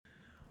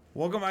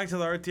Welcome back to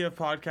the RTF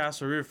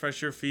podcast where we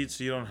refresh your feet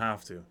so you don't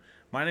have to.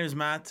 My name is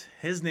Matt,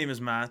 his name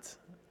is Matt,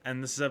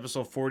 and this is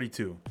episode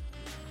 42.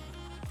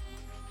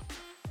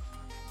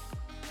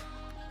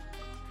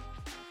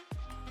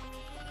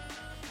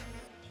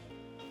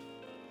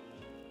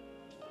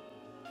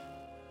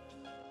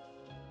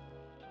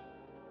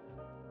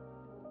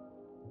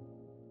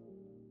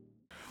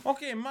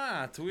 Okay,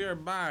 Matt, we are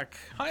back.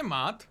 Hi,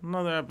 Matt.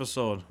 Another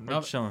episode.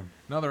 We're chilling.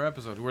 Another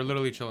episode. We're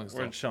literally chilling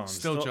still. We're chilling.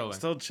 Still chilling.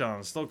 Still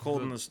chilling. Still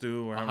cold in the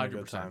stew. We're having a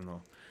good 100%. time,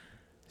 though.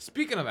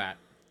 Speaking of that,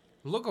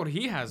 look what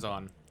he has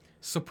on.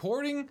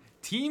 Supporting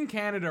Team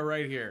Canada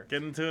right here.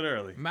 Get into it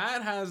early.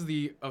 Matt has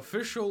the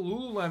official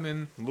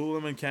Lululemon.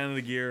 Lululemon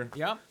Canada gear.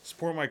 Yep.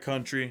 Support my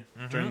country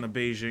during the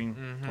Beijing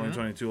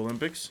 2022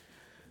 Olympics.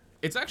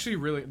 It's actually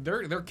really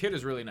their kit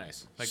is really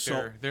nice. Like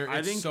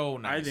it's so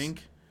nice. I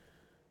think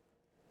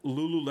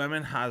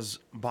Lululemon has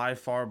by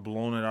far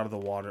blown it out of the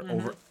water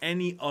over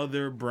any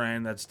other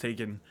brand that's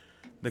taken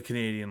the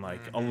Canadian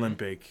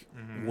Olympic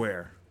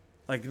wear.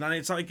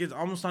 It's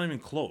almost not even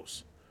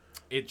close.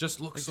 It just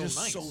looks so It's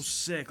nice. so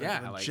sick.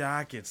 Yeah, The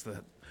jackets, they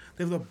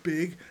have the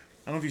big. I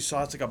don't know if you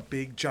saw. It's like a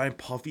big giant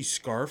puffy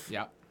scarf.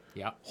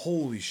 Yep.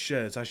 Holy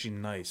shit! It's actually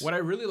nice. What I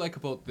really like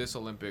about this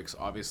Olympics,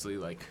 obviously,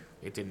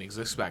 it didn't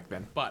exist back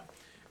then, but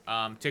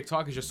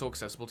TikTok is just so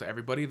accessible to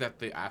everybody that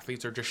the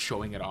athletes are just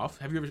showing it off.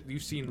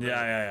 You've seen?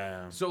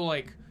 Yeah. So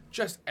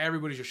just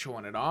everybody's just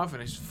showing it off,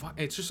 and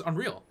it's just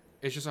unreal.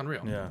 It's just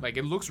unreal. Yeah.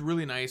 It looks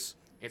really nice.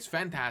 It's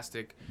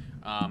fantastic.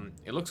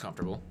 It looks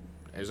comfortable.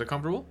 Is it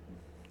comfortable?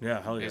 Yeah,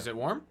 hell yeah. Is it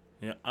warm?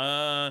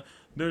 Yeah.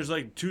 There's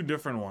two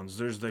different ones.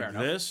 There's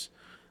this.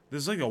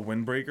 This is like a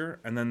windbreaker,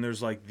 and then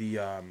there's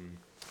the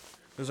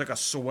there's a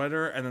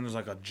sweater, and then there's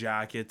a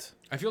jacket.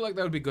 I feel like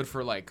that would be good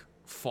for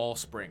fall,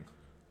 spring.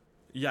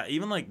 Yeah,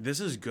 even this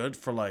is good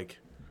for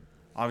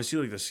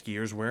obviously the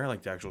skiers wear,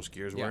 the actual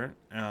skiers wear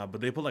it.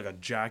 But they put a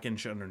jacket and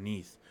shit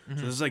underneath.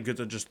 So this is good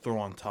to just throw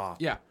on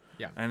top. Yeah.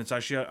 And it's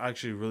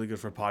actually really good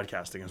for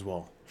podcasting as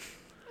well.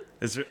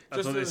 That's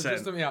what they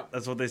said.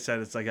 That's what they said.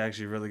 It's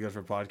actually really good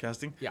for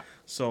podcasting. Yeah.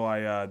 So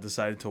I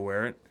decided to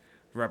wear it,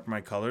 rep my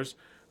colors.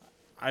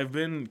 I've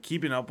been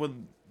keeping up with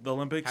the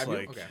Olympics, Have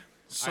you? Okay.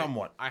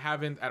 somewhat. I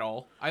haven't at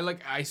all.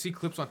 I see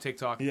clips on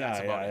TikTok. Yeah,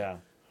 That's about it.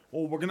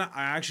 Well,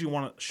 I actually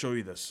want to show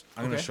you this.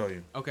 I'm gonna show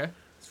you. Okay.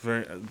 It's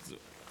very.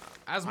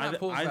 As Matt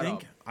pulls that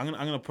up. I'm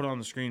gonna put it on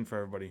the screen for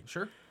everybody.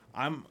 Sure.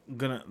 I'm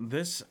gonna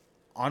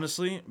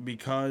honestly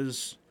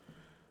because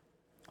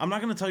I'm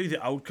not gonna tell you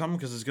the outcome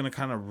because it's gonna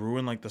kind of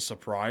ruin the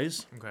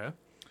surprise. Okay.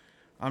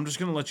 I'm just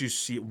gonna let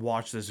you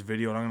watch this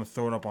video, and I'm gonna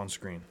throw it up on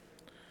screen.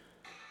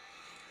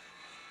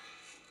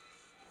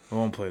 I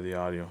won't play the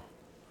audio.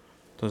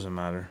 Doesn't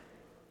matter.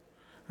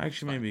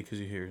 Actually, maybe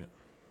because you hear it.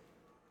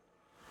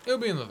 It'll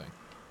be in the thing.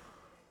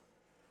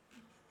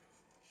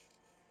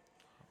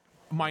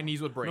 My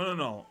knees would break.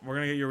 No. We're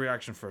gonna get your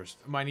reaction first.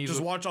 My knees. Just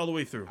watch all the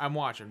way through. I'm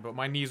watching, but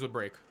my knees would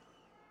break.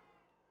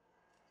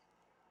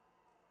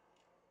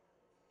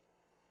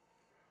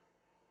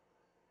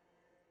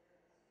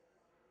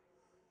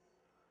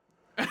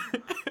 I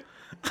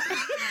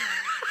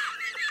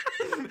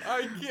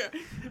can't.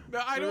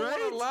 No, I don't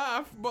want to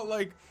laugh, but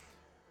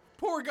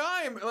poor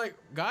guy.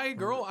 Guy,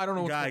 girl. I don't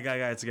know. Guy.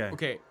 It's a guy.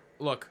 Okay,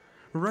 look.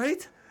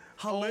 Right?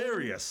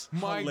 Hilarious.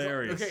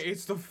 Hilarious. Okay,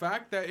 it's the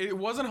fact that it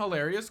wasn't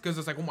hilarious because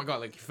it's oh my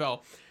god, he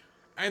fell,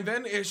 and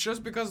then it's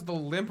just because the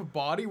limp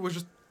body was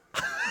just.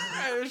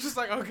 And it's just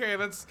okay,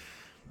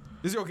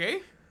 is he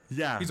okay?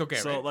 Yeah. He's okay,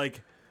 so, right?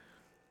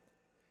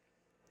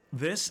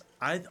 this,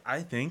 I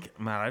think,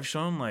 Matt, I've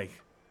shown,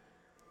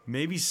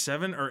 maybe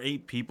 7 or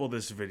 8 people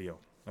this video.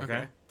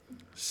 Okay?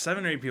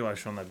 7 or 8 people I've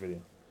shown that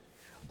video.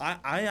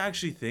 I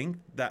actually think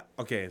that,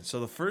 okay, so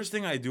the first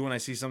thing I do when I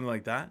see something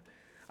like that,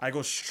 I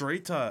go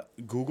straight to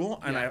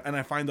Google and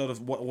I find out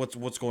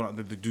what's going on.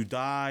 Did you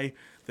die?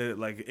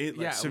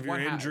 Severe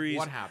injuries?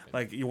 What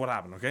happened? What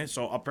happened? Okay,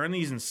 so apparently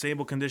he's in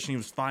stable condition. He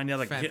was fine.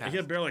 Yeah, he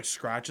had barely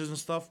scratches and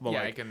stuff, but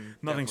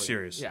nothing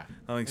serious. Yeah,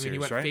 nothing serious. He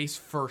went right? face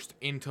first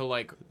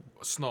into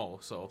snow.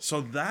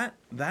 So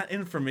that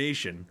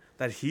information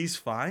that he's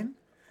fine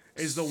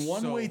is the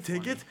one-way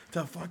ticket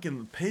to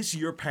fucking piss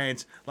your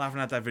pants laughing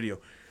at that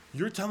video.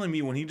 You're telling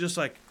me when he just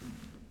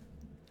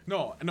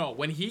No,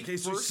 when he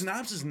first, so he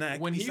snaps his neck.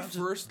 When he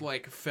first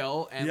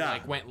fell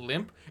and went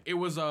limp, it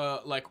was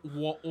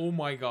oh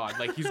my god,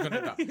 he's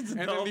gonna die. He's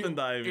dolphin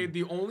diving.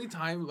 The only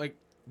time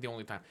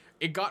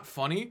it got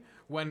funny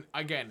when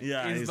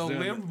he's the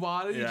limp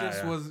body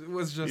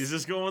was just. He's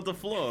just going with the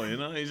flow,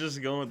 He's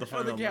just going with the flow.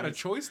 I don't think he had a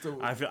choice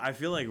to. I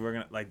feel like we're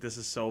gonna this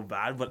is so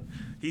bad, but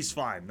he's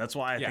fine. That's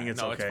why I think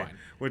it's okay, it's fine.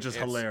 Which is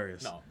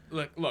hilarious. No,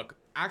 look,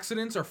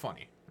 accidents are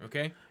funny.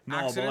 Okay, no,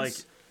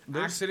 accidents,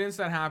 but accidents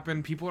that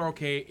happen, people are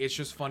okay. It's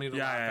just funny to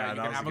laugh at.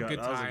 You can have a good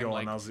time. That was a good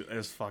one. It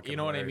was fucking. You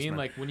know what I mean?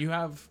 Man. When you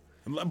have.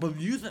 But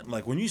you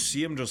think when you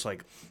see him just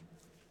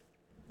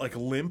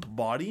limp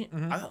body,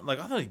 I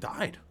thought he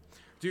died.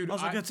 Dude, I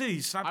was that's it.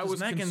 He snapped his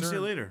neck and see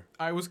you later.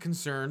 I was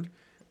concerned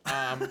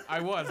I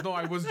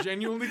was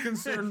genuinely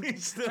concerned,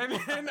 He's still and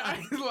then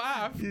I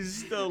laughed.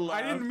 He's still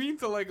I didn't mean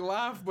to like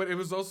laugh, but it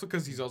was also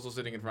because he's also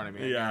sitting in front of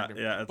me. Yeah,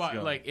 yeah, it's But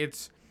good. like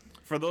it's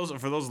For those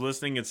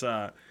listening, it's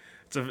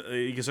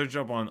you can search it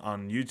up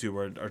on YouTube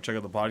or check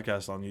out the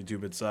podcast on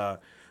YouTube. It's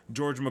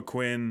George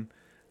McQuinn,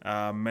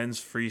 men's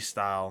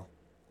freestyle,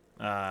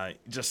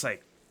 just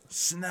like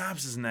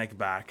snaps his neck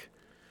back,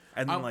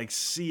 and then like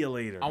see you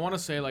later. I want to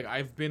say like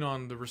I've been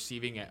on the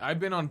receiving end. I've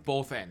been on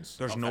both ends.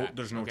 There's of no that,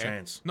 there's no okay?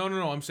 chance. No.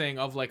 I'm saying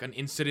of like an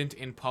incident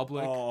in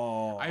public.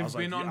 Oh, I I've was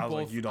been like, on I was both.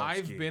 like, you don't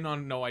I've ski. been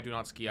on. No, I do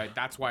not ski.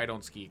 That's why I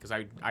don't ski because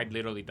I'd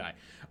literally die.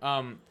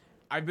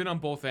 I've been on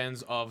both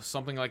ends of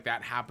something like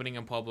that happening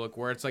in public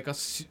where it's like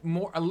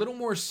a little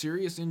more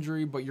serious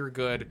injury, but you're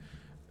good.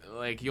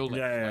 Like you'll live.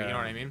 Yeah, Like, you know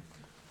what I mean?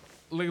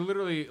 Like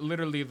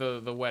literally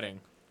the wedding.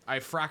 I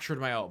fractured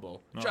my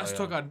elbow. Just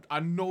took a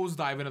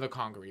nosedive into the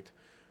concrete.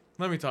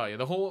 Let me tell you,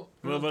 the whole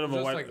A little bit of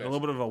just like a little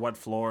bit of a wet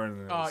floor,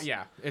 and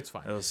yeah, it's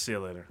fine. it was see you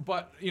later.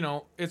 But you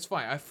know, it's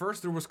fine. At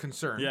first there was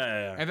concern.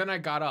 Yeah. And then I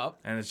got up,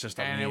 And it's just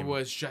a and it meme.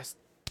 was just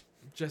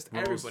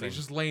everybody's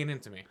just laying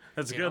into me.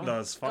 That's you good, know? though.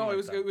 It's fun No,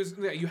 like it was.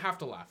 Yeah, you have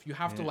to laugh. You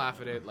have to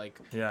laugh at it like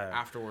Yeah.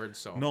 afterwards.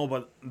 So No,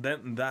 but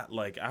then that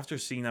like after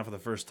seeing that for the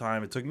first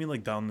time, it took me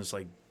like down this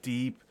like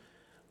deep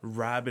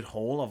rabbit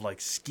hole of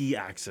like ski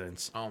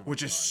accidents, Oh my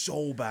which is God.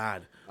 so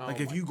bad. Like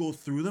if my- you go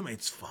through them,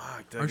 it's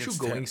fucked. Like, aren't you it's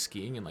going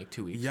skiing in like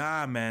 2 weeks?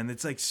 Yeah, man,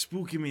 it's like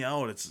spooking me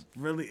out.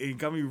 It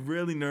got me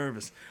really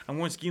nervous. I'm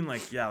going skiing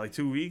like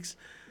 2 weeks.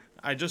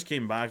 I just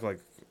came back like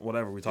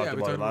whatever we talked Yeah,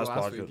 we about talked it about last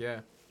last podcast. week. Yeah.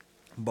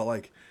 But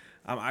like,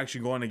 I'm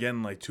actually going again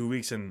in like 2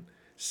 weeks and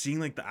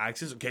seeing like the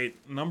accidents. Okay,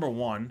 number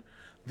one,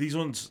 these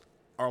ones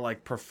are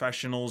like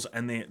professionals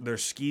and their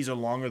skis are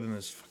longer than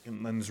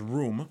this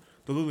room.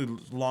 They're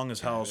literally long as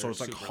hell, so they're it's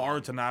like super hard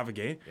long. to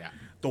navigate. Yeah.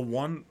 The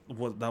one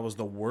that was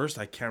the worst.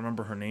 I can't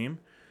remember her name.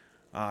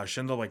 She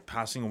ended up like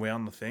passing away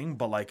on the thing,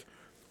 but like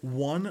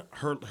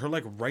her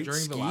like right During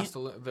ski. the last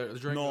during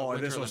the No,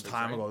 Winter this was Olympics,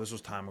 time right? ago. This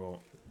was time ago.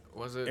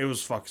 Was it? It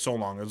was so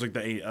long. It was like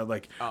the eight. Oh.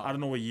 I don't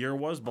know what year it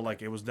was, but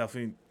like it was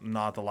definitely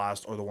not the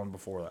last or the one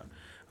before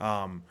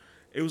that.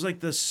 It was like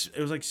this.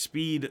 It was like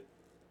speed,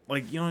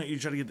 like you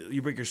try to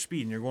you break your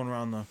speed and you're going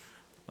around the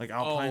like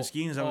alpine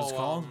skiing. Is that what it's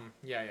called?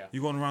 Yeah.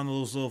 You're going around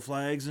those little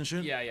flags and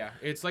shit. Yeah.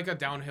 It's like a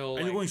downhill.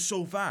 And you're going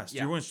so fast.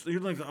 Yeah.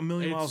 You're like a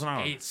million miles an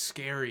hour. It's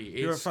scary.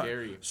 You're It's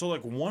scary. So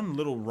like one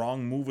little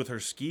wrong move with her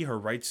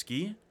right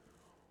ski,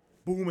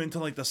 boom into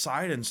like the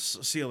side and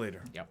see you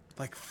later. Yep.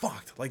 Like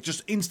fucked. Like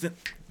just instant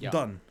Yep.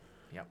 done.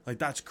 Yep. Like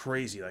that's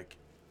crazy. Like,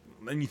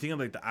 and you think of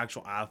like the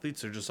actual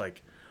athletes, they're just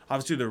like,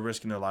 obviously they're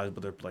risking their lives,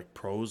 but they're like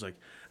pros. Like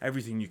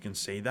everything you can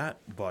say that,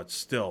 but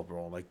still,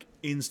 bro, like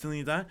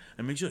instantly that,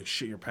 it makes you like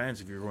shit your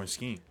pants if you're going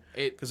skiing.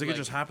 Because it could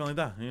just happen like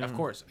that. You know? Of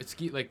course, it's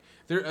ski. Like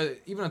there,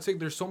 even on SIG,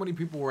 there's so many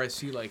people where I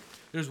see like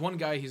there's one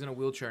guy, he's in a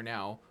wheelchair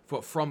now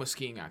from a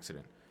skiing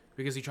accident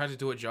because he tried to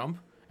do a jump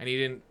and he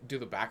didn't do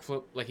the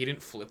backflip. Like he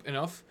didn't flip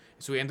enough,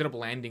 so he ended up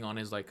landing on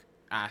his like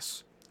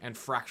ass and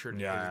fractured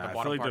Yeah, the I feel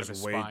bottom like part of there's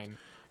his way- spine,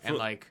 and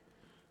like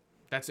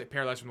that's it,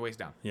 paralyzed from the waist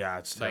down. Yeah,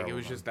 it's Like terrible, it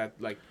was man. just that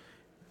like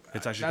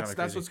It's actually kind of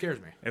that's crazy. what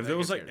scares me. If there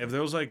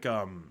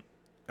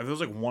was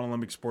like one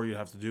Olympic sport you'd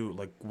have to do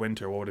like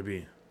winter, what would it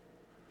be?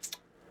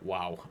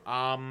 wow,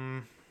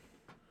 I'm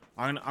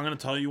gonna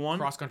tell you one.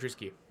 cross country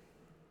ski.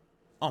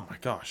 Oh my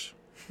gosh,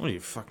 what are you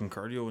fucking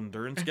cardio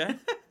endurance guy?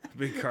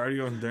 Big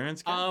cardio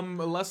endurance guy.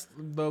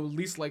 The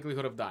least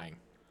likelihood of dying.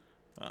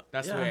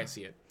 That's the yeah. way I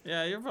see it.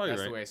 Yeah, you're probably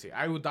That's right. the way I see it.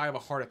 I would die of a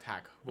heart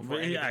attack before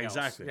But anything yeah, else.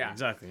 exactly. Yeah.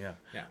 Exactly. Yeah.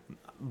 Yeah.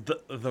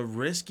 The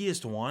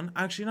riskiest one,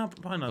 actually,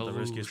 probably not the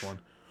riskiest luge. one.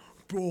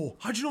 Bro,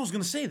 how'd you know I was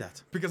gonna say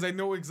that? Because I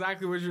know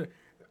exactly what you're.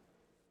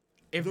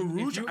 If The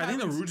Rouge, you I think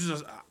the haven't- Rouge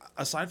is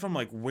aside from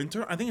like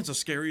winter, I think it's the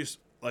scariest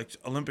like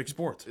Olympic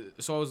sport.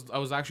 So I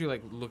was actually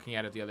like looking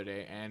at it the other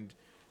day, and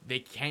they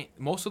can't.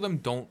 Most of them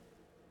don't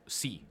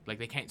see. Like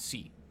they can't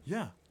see.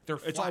 Yeah, They're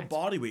it's all flat.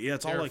 body weight. Yeah,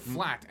 it's They're all like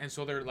flat, and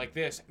so they're like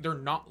this. They're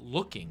not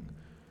looking.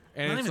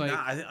 And Not it's even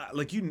like that.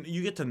 Like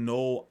you get to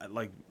know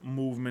like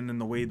movement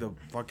and the way the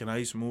fucking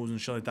ice moves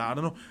and shit like that. I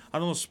don't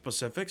know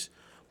specifics,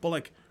 but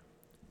like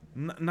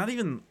not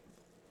even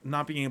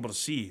not being able to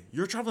see.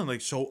 You're traveling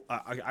like so.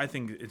 I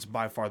think it's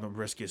by far the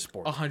riskiest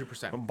sport.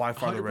 100%. By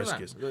far the 100%.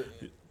 riskiest.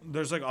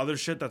 There's like other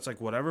shit that's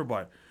like whatever,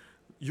 but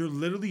you're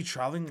literally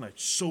traveling like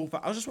so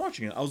fast. I was just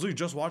watching it. I was literally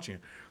just watching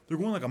it. They're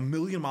going like a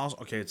million miles.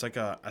 Okay, it's like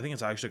I think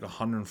it's actually like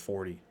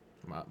 140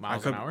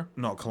 Miles an hour.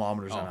 No,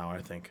 kilometers an hour.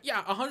 I think.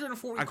 Yeah,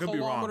 140 I could be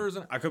wrong. kilometers.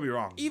 I could be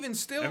wrong. Even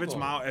still, if it's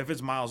though. if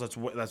it's miles,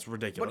 that's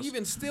ridiculous. But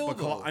even still, But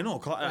though, I know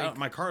like-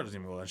 my car doesn't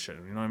even go that shit.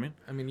 You know what I mean?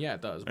 I mean, yeah,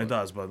 it does. It But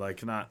does, but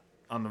like not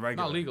on the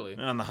regular. Not legally.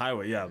 On the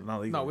highway, yeah, not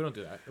legally. no, we don't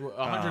do that.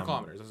 100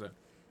 kilometers. That's it.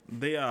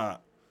 They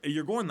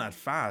you're going that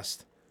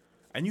fast,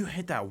 and you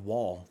hit that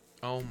wall,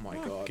 Oh my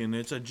god. and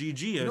it's a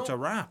GG. It's know, a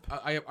wrap.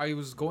 I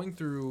was going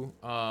through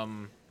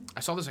I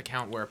saw this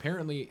account where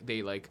apparently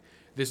they like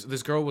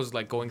this girl was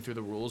like going through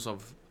the rules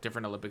of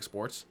different Olympic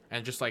sports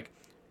and just like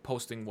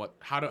posting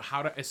how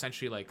to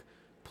essentially like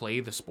play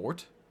the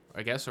sport,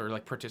 I guess, or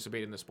like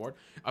participate in the sport.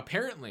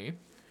 Apparently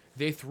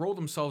they throw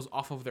themselves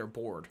off of their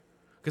board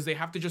because they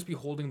have to just be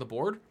holding the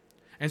board,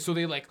 and so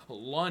they like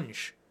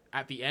lunge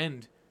at the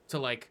end to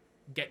like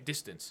get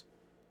distance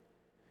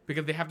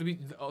because they have to be.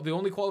 The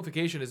only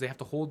qualification is they have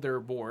to hold their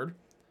board,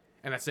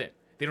 and that's it.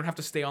 They don't have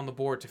to stay on the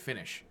board to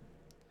finish.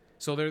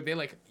 So they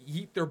like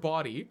yeet their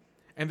body,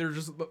 and they're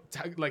just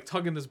like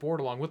tugging this board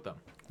along with them.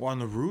 Well, on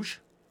the Rouge?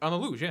 On the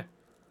luge, yeah.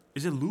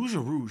 Is it luge or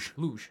rouge?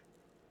 Luge.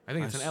 I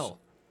think it's an L.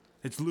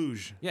 It's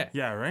luge. Yeah.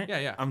 Yeah, right?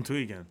 Yeah. I'm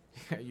tweaking.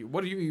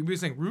 What are you be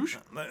saying? Rouge?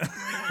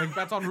 Like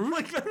Baton Rouge?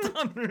 Like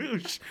Baton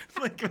Rouge.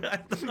 Like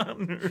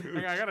Baton Rouge.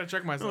 Like, I gotta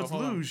check myself. No, it's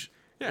Hold on. luge.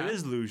 Yeah. It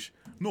is luge.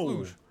 No.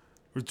 Luge.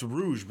 It's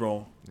rouge,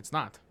 bro. It's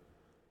not.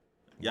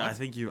 Yeah, What? I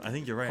think you're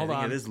right. Hold I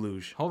think on. it is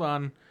luge. Hold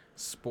on.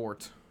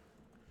 Sport.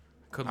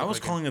 Could I look was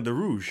like calling it the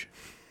rouge.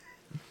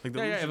 Like the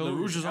the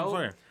rouge is on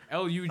fire.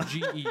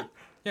 Luge.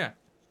 Yeah.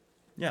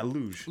 Yeah,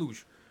 luge.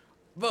 Luge.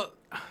 But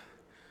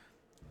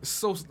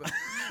so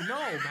no,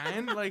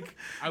 man. Like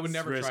I would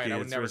never try it. I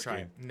would it's never risky. try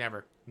it.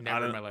 Never I in my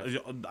don't-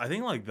 life. I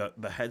think like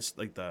the heads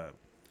like the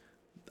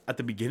at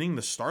the beginning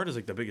the start is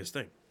like the biggest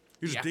thing.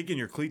 You're just Yeah. digging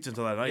your cleats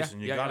into that ice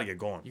and you gotta get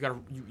going. You gotta.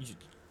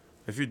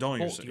 If you don't,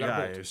 bolt, you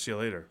gotta bolt. you see you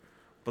later.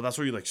 But that's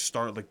where you like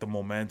start like the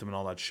momentum and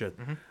all that shit.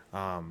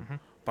 Mm-hmm.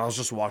 But I was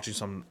just watching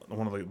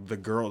one of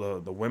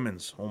the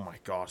women's. Oh my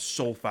god,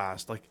 so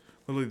fast, like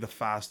literally the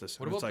fastest.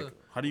 What And it's about like,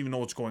 how do you even know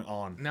what's going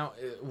on? Now,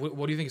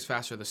 what do you think is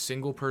faster? The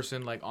single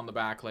person, like on the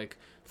back, like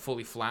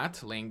fully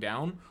flat, laying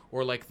down,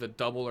 or like the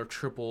double or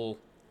triple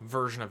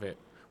version of it,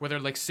 where they're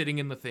like sitting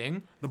in the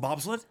thing? The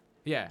bobsled?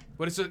 Yeah,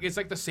 but it's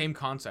like the same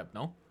concept,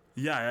 no?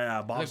 Yeah.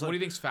 Like, Bobsled. what do you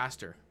think's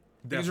faster?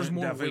 Because Definitely, there's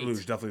more definitely weight.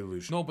 luge. Definitely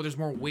luge. No, but there's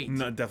more weight.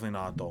 No, definitely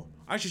not though.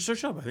 Actually,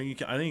 search it up. I think you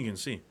can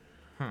see.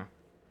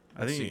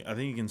 I think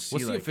you can see.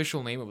 What's the like,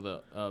 official name of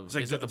the? It's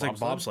like is it the it's like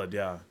bobsled,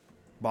 yeah.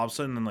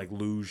 Bobsled and then like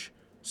luge,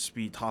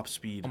 speed, top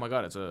speed. Oh my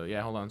god, it's a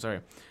yeah. Hold on, sorry.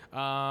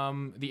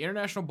 The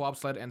International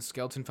Bobsled and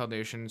Skeleton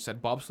Foundation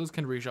said bobsleds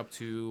can reach up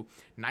to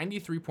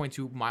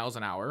 93.2 miles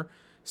an hour.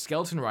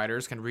 Skeleton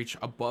riders can reach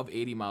above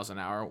 80 miles an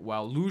hour,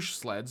 while luge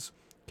sleds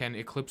can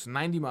eclipse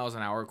 90 miles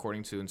an hour,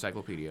 according to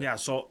Encyclopedia. Yeah.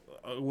 So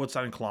what's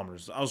that in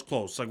kilometers? I was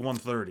close. Like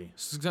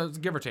 130.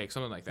 Give or take,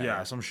 something like that.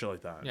 Yeah, some shit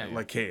like that. Yeah, yeah.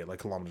 Like K, like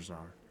kilometers an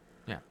hour.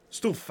 Yeah.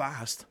 Still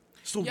fast.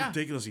 Still Yeah.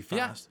 ridiculously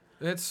Yeah. fast.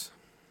 It's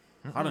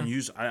I don't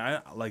use.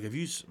 I like if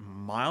you use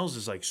miles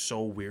is like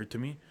so weird to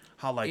me.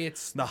 How like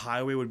It's- the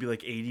highway would be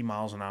like 80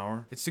 miles an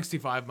hour. It's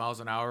 65 miles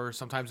an hour.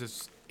 Sometimes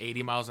it's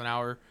 80 miles an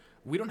hour.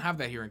 We don't have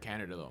that here in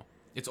Canada, though.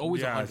 It's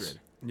always Yeah, 100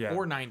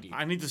 or 90.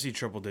 I need to see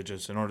triple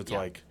digits in order to Yeah.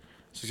 like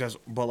success.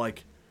 But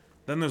like,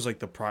 then there's like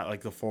the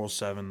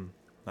 407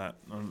 that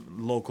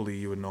locally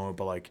you would know it,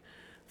 but like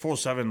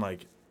 407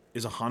 like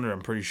is 100.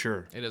 I'm pretty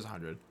sure. It is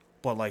 100.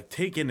 But like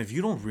take in if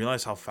you don't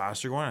realize how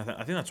fast you're going. I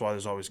think that's why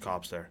there's always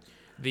cops there.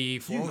 The You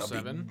got a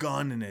 407, big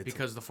gun in it.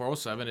 because the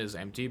 407 is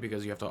empty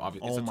because you have to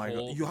obviously. Oh my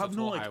god! You have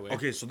no like. highway.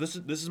 Okay, so this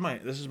is my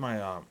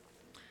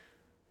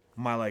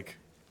my like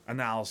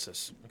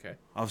analysis Okay.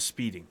 of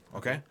speeding.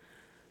 Okay,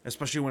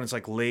 especially when it's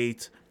like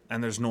late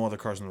and there's no other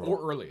cars on the road.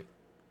 Or early.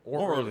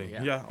 Or early,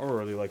 yeah,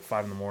 or early, like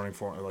 5 a.m,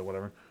 4, like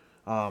whatever.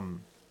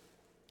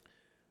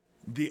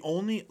 The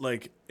only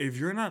like if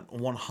you're not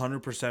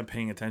 100%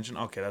 paying attention,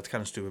 okay, that's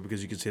kind of stupid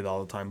because you can say that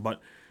all the time.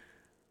 But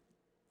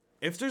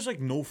if there's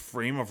like no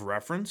frame of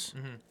reference,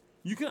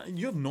 you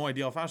have no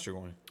idea how fast you're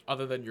going,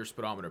 Other than your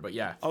speedometer, but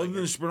yeah. other like,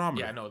 than the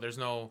speedometer. yeah, no, there's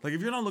no. Like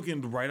if you're not looking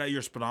right at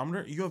your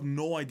speedometer, you have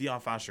no idea how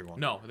fast you're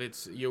going. No,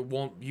 it's you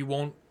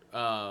won't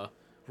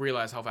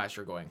realize how fast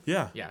you're going.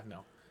 Yeah. Yeah,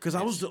 no. Because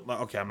I was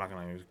like, okay, I'm not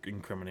gonna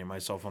incriminate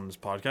myself on this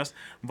podcast,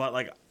 but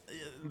like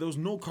there was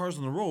no cars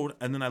on the road,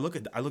 and then I look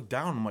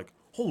down, I'm like,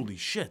 holy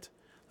shit!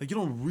 Like you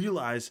don't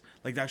realize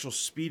like the actual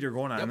speed you're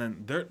going at, and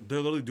then they're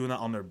literally doing that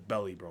on their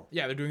belly, bro.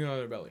 Yeah, they're doing it on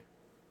their belly.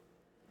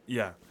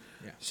 Yeah.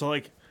 Yeah. So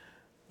like,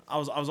 I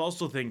was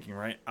also thinking,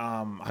 right?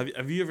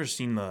 Have you ever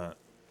seen the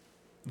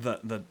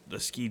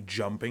ski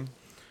jumping?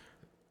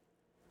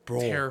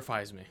 Bro,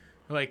 Terrifies me.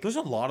 Like, there's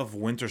a lot of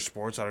winter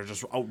sports that are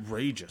just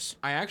outrageous.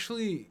 I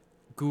actually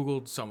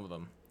Googled some of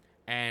them,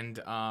 and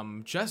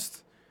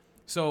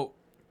so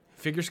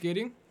figure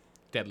skating,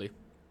 deadly.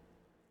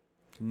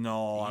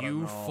 No, I don't You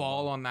know.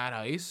 fall on that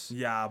ice.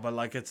 Yeah, but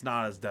like it's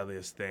not as deadly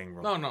as thing,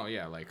 bro. No,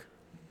 yeah, like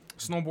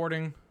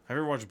snowboarding. Have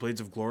you ever watched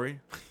Blades of Glory?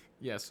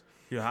 Yes,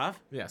 You have?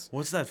 yes.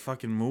 What's that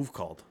fucking move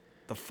called?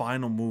 The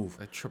final move.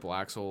 A triple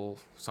axle,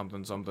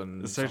 something.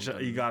 Search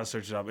something. you gotta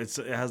search it up. It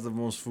has the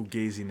most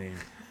fugazi name.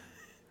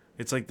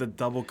 It's like the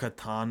double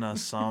katana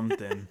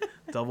something,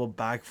 double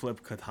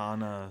backflip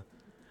katana,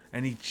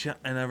 and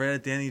and I read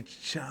at the end he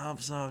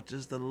chops off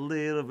just a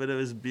little bit of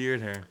his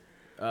beard hair.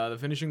 The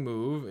finishing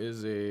move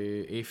is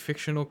a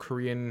fictional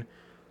Korean.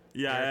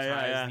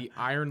 Yeah. The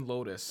Iron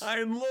Lotus.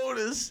 Iron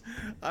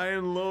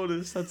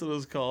Lotus. That's what it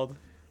was called.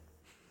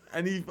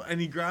 And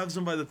he grabs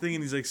him by the thing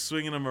and he's like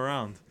swinging him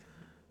around.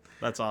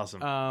 That's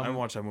awesome. I haven't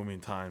watched that movie in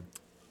time.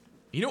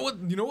 You know what?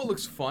 You know what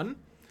looks fun?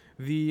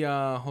 The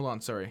hold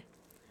on, sorry.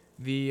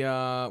 The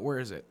where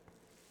is it?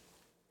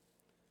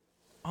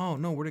 Oh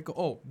no, where'd it go?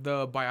 Oh,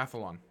 the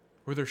biathlon.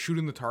 where they're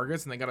shooting the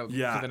targets and they gotta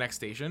Yeah. for the next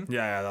station.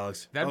 Yeah, that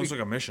looks That'd be- like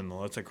a mission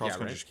though. That's like cross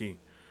country right? ski.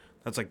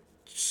 That's like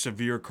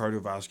severe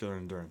cardiovascular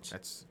endurance.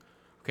 That's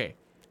okay.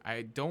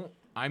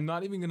 I'm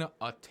not even gonna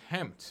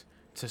attempt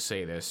to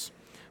say this,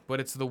 but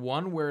it's the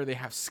one where they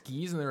have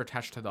skis and they're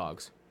attached to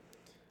dogs.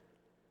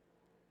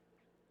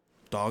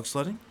 Dog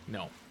sledding,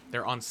 No,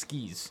 they're on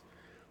skis.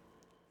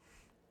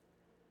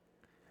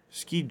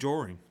 ski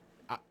joring,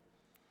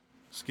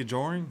 ski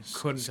joring,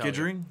 Couldn't tell you.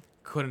 skiddering.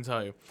 Couldn't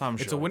tell you. Some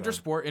It's shit a like winter that.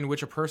 sport in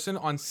which a person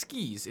on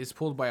skis is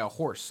pulled by a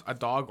horse, a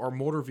dog, or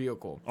motor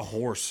vehicle. A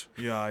horse.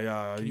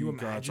 Yeah. Can you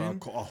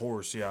imagine? A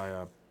horse.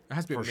 Yeah. It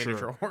has to be a For miniature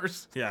sure.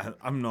 horse. Yeah,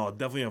 I'm no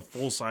definitely a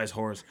full size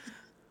horse.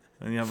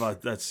 And you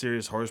have that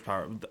serious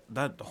horsepower.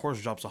 That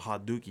horse drops a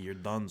hot dookie, you're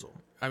donezo.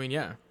 I mean,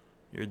 yeah.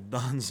 You're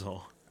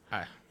donezo.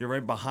 I, You're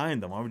right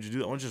behind them. Why would you do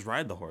that? Why don't you just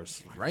ride the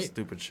horse? Right.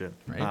 Stupid shit.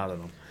 Right. I don't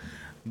know.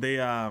 They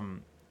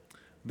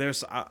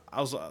there's I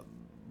was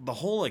the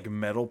whole like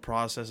medal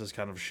process is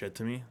kind of shit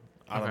to me.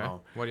 I don't Okay.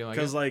 know. Why do you like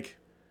Because it? like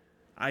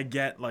I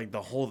get like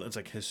the whole it's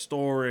like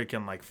historic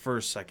and like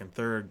first, second,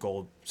 third,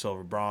 gold,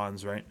 silver,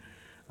 bronze, right?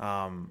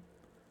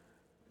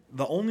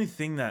 The only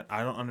thing that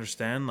I don't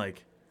understand,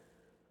 like,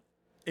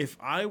 if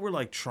I were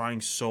like trying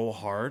so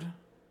hard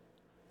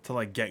to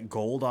like get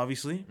gold,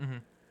 obviously,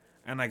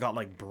 and I got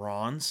like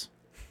bronze,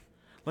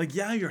 like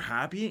yeah, you're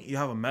happy, you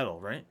have a medal,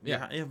 right?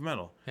 Yeah. You have a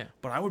medal. Yeah.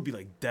 But I would be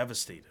like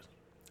devastated.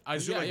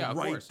 Because you're, like, of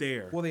right course.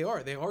 there. Well, they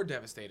are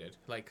devastated.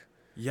 Like,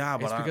 Yeah,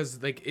 but it's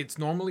because like it's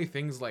normally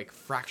things like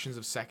fractions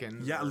of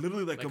seconds. yeah, or,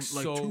 literally like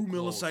so 2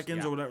 close, milliseconds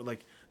yeah. or whatever.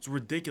 Like it's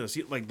ridiculous.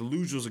 See, like the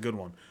luge was a good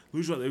one.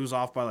 Luge it was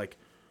off by like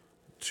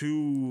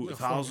 2 Like a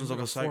thousandths of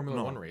like a second. Formula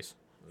No. One race.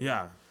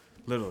 Yeah,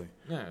 literally.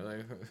 Yeah,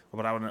 like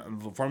But I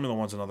wouldn't. Formula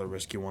One's another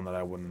risky one that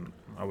I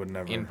would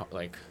never.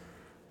 like.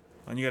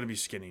 And you got to be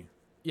skinny.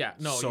 Yeah,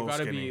 no, So you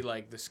gotta skinny. be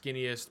like the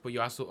skinniest, but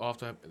you also have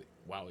to have.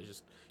 Wow,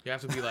 you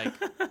have to be like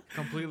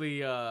completely.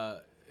 You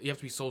have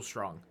to be so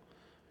strong.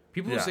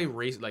 People who Yeah. say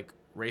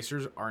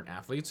racers aren't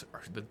athletes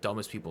are the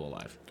dumbest people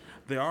alive.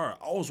 They are.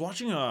 I was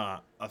watching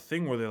a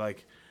thing where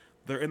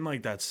they're in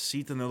like that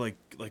seat and they're like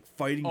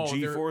fighting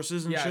G they're-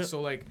 forces and yeah, shit.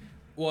 so like,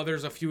 well,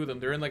 there's a few of them.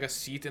 They're in like a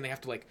seat and they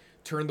have to like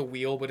turn the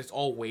wheel, but it's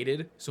all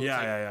weighted. So Yeah, it's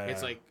like, yeah,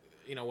 it's yeah. like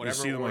you whatever.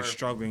 see them like where-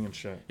 struggling and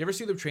shit. you ever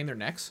see them train their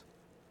necks?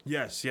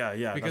 Yes,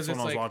 yeah. Because That's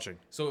what I was like, watching.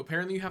 So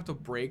apparently you have to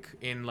brake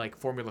in like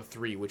Formula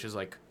 3, which is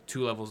like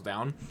 2 levels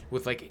down,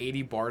 with like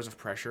 80 bars of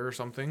pressure or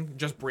something,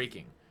 just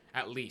braking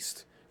at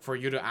least for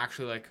you to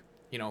actually like,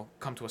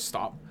 come to a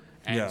stop.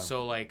 And Yeah.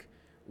 so like,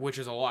 which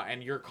is a lot,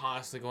 and you're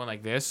constantly going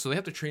like this, so they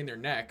have to train their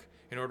neck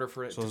in order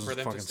for it So this for is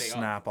them to fucking stay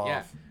snap up. Yeah,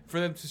 off. for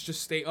them to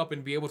just stay up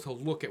and be able to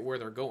look at where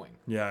they're going.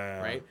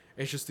 Yeah. Right?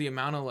 It's just the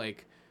amount of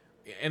like,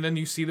 and then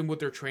you see them with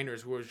their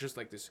trainers who is just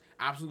like this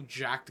absolute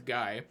jacked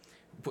guy,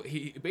 but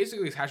he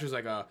basically attaches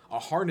like a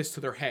harness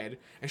to their head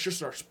and just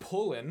starts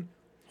pulling,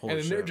 Holy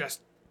and then shit.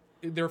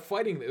 they're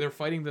fighting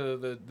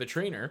the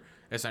trainer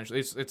essentially.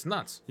 It's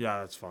nuts. Yeah,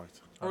 that's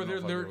fucked. I Or don't know if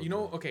I'd be they're able to do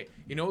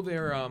it.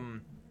 they're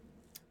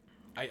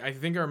I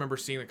think I remember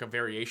seeing like a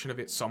variation of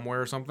it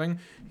somewhere or something.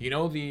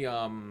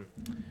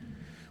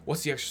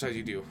 What's the exercise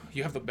you do?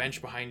 You have the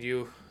bench behind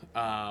you.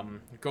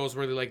 Girls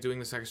really like doing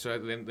this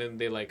exercise. Then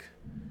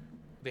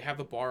they have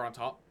the bar on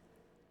top,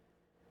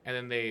 and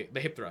then they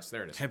hip thrust.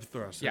 There it is. Hip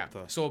thrust. Yeah. Hip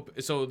thrust. So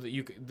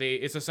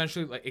it's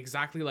essentially like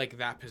exactly like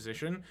that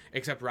position,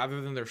 except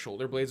rather than their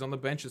shoulder blades on the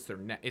bench, it's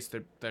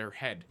their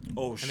head.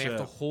 Oh, And shit. they have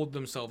to hold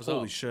themselves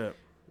Holy up shit.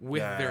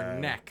 with Yeah, their yeah, yeah.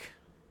 neck.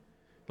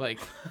 Like,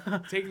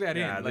 take that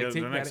Yeah, in. Like, their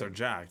take necks that are in.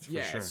 jacked. For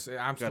Yeah, sure. it's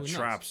absolutely Got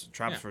nuts.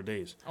 traps Yeah. for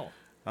days. Oh,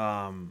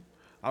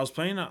 I was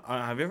playing.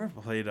 Have you ever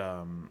played?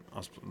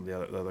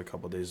 The other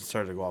couple of days. It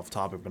started to go off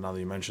topic, but now that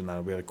you mentioned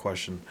that, we had a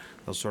question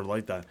that was sort of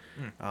like that.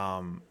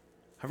 Have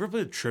you ever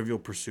played Trivial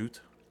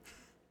Pursuit?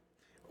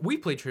 we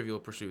played Trivial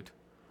Pursuit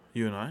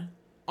You and I?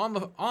 on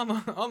the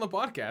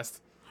podcast.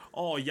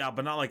 Oh yeah,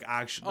 but not like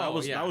action. Oh,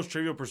 That yeah. was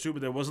Trivial Pursuit,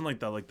 but there wasn't like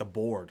the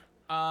board.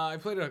 I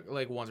played it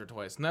like once or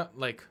twice. Not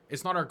like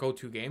it's not our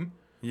go-to game.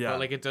 Yeah.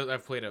 But like it does.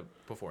 I've played it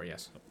before.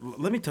 Yes.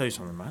 Let me tell you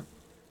something, man.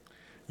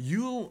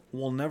 You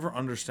will never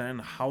understand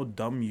how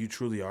dumb you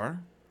truly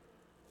are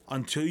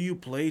until you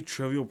play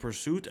Trivial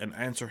Pursuit and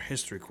answer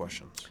history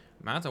questions.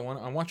 Matt, I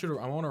want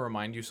to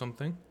remind you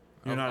something.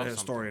 You're of- not of a something.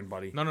 historian,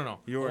 buddy. No.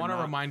 You I are want to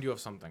not. remind you of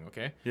something.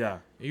 Okay. Yeah.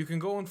 You can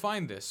go and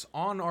find this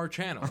on our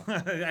channel.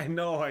 I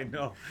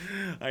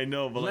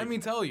know. But Let me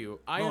tell you,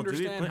 I No, did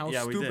we understand play- how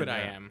yeah, we did, stupid I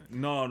yeah. am.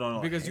 No.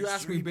 Because you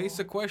asked me History, bro.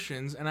 basic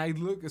questions, and I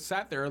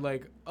sat there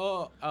like,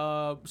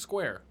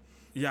 square.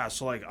 Yeah,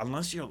 so like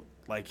unless you're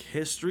like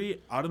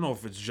history, I don't know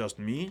if it's just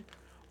me,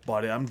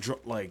 but I'm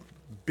like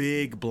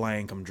big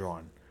blank I'm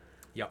drawing.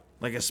 Yep.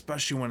 Like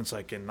especially when it's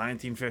like in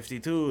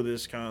 1952,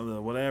 this kind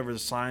of whatever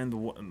signed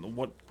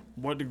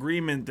what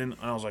agreement, and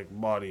I was like,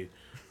 buddy,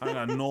 I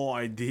got no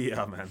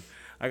idea, man.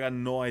 I got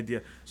no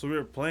idea. So we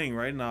were playing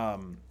right, and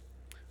I'm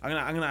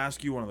gonna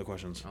ask you one of the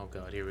questions. Oh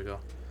god, here we go.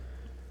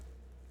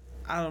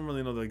 I don't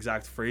really know the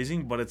exact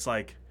phrasing, but it's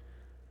like,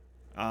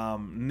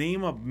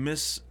 name a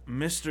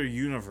Mr.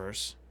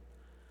 Universe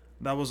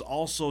that was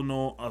also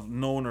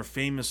known or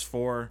famous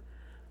for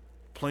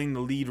playing the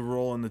lead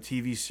role in the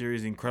TV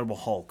series The Incredible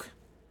Hulk.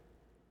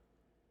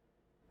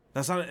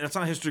 That's not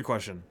a history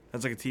question.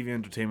 That's like a TV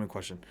entertainment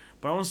question.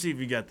 But I want to see if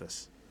you get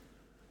this.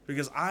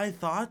 Because I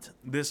thought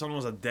this one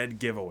was a dead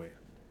giveaway.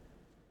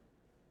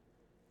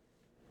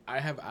 I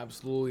have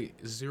absolutely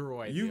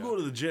zero idea. You go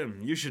to the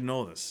gym. You should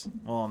know this.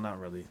 Well, not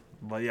really.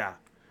 But yeah.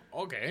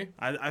 Okay.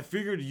 I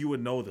figured you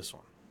would know this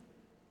one.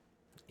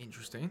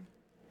 Interesting.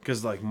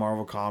 Because like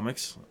Marvel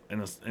Comics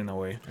in a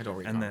way. I don't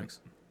read and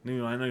comics.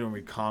 Then, I know you don't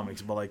read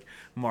comics, but like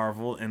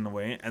Marvel in a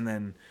way. And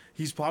then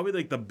he's probably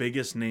like the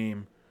biggest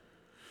name,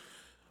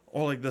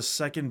 or like the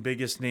second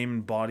biggest name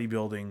in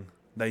bodybuilding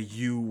that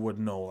you would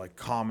know, like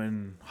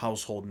common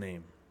household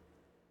name.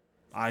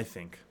 I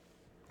think.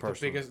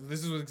 Personally.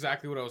 This is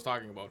exactly what I was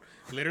talking about.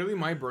 Literally,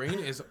 my brain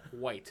is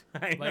white.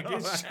 Like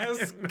it's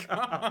just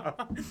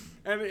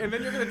and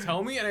then you're gonna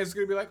tell me, and it's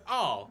gonna be like,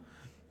 oh,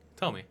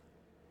 tell me.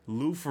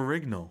 Lou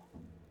Ferrigno.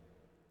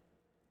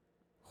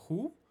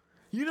 Who?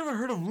 You never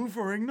heard of Lou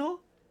Ferrigno?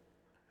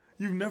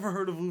 You've never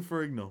heard of Lou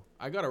Ferrigno?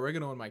 I got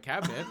oregano in my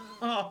cabinet.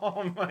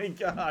 Oh my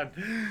god!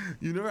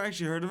 You never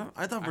actually heard of him?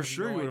 I thought for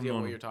sure you would have known. I have no idea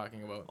what him. you're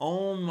talking about.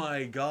 Oh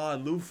my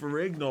god, Lou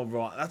Ferrigno,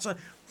 bro. That's why.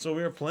 So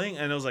we were playing,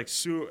 and it was like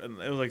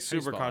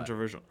super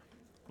controversial.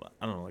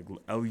 I don't know, like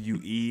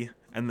Lue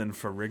and then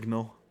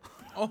Ferrigno.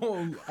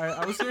 Oh,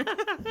 I was here.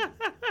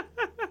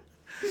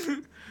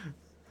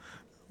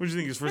 What do you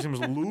think? His first name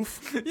was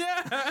Loof?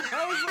 Yeah,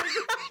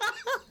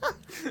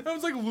 I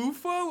was like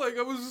loofah. Like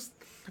I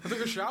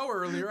took a shower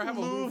earlier. I have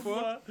a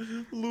loofah.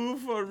 Lou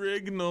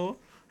Ferrigno.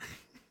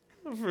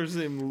 First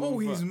name Lou. Oh,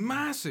 he's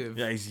massive.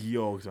 Yeah, he's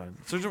yoked, man.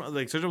 Search up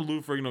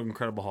Lou Ferrigno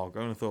Incredible Hulk.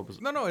 I'm gonna throw up his.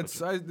 No,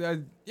 it's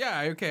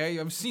yeah, okay.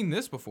 I've seen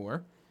this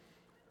before.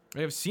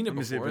 I have seen it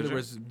before. There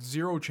was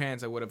zero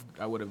chance I would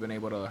have been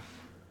able to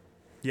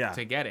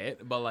get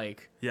it, but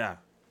like yeah,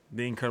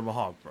 the Incredible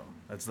Hulk, bro.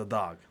 That's the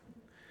dog.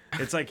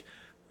 It's like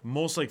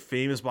most like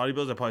famous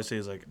bodybuilders. I probably say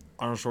is like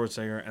Arnold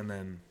Schwarzenegger, and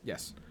then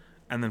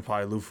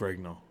probably Lou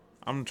Ferrigno.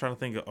 I'm trying to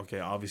think. Okay,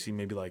 obviously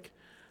maybe like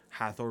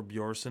Hathor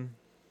Bjornsson.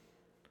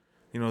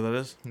 You know what that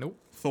is? Nope.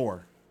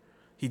 Thor.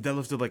 He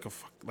deadlifted like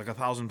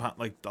 1,000 pounds,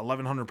 like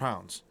 1,100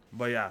 pounds.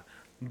 But yeah,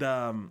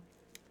 to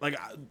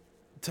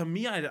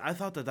me, I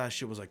thought that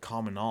shit was like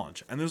common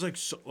knowledge. And there's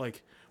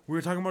like we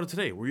were talking about it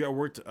today. Were you at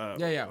work?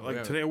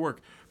 Today at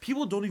work,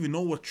 people don't even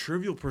know what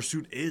Trivial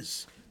Pursuit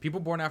is. People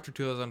born after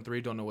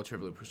 2003 don't know what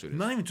Trivial Pursuit is.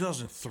 Not even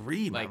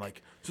 2003, man.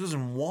 Like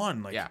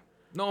 2001. Like yeah.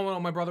 No,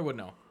 my brother would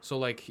know. So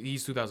like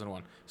he's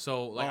 2001.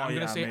 So like I'm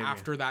gonna say maybe.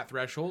 After that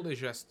threshold is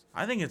just.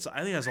 I think it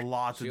has a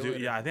lot to do.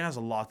 Yeah, I think it has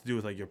a lot to do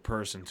with like your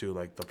person too,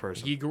 like the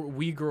person.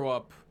 We grew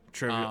up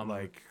trivial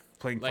like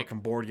playing fucking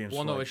board games.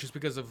 Well, no, it's just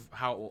because of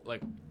how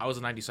like I was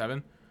a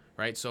 97,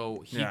 right?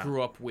 So he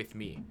grew up with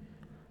me.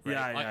 Right?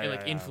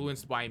 Yeah,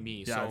 influenced by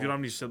me. Yeah, so if you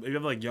don't have if you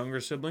have like younger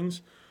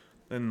siblings,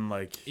 then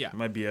like it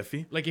might be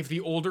iffy. Like if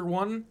the older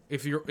one,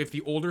 if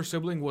the older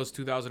sibling was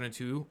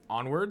 2002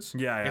 onwards,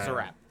 it's a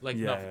wrap. Like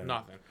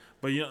nothing.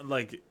 But you know,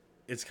 like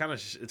it's kind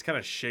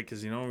of shit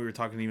because you know we were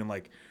talking even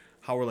like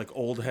how we're like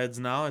old heads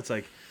now. It's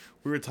like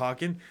we were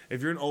talking.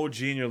 If you're an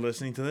OG and you're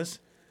listening to this,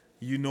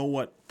 you know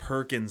what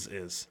Perkins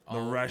is. The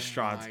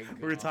restaurants.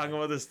 We were talking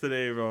about this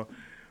today, bro.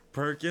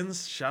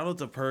 Perkins, shout out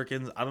to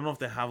Perkins. I don't know if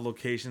they have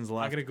locations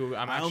left. I'm gonna Google.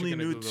 I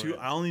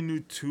only knew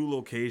two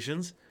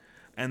locations,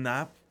 and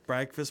that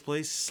breakfast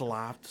place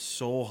slapped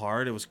so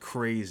hard it was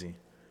crazy.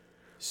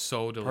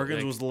 So delicious.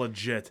 Perkins was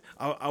legit.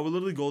 I would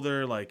literally go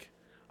there like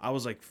I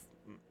was like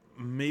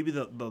maybe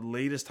the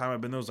latest time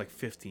I've been there was like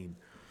 15.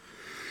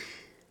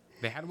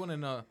 They had one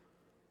in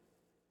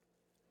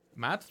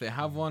Matt. They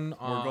have one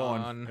on. We're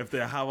going. If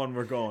they have one,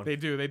 we're going. They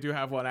do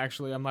have one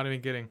actually. I'm not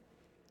even kidding.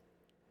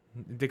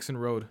 Dixon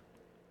Road.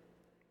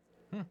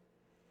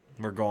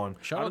 We're going.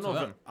 Shout out to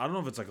them. I don't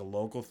know if it's like a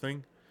local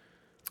thing.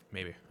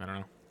 Maybe. I don't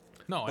know.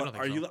 No, but I don't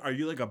think so. Are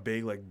you like a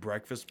big like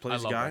breakfast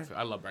place guy?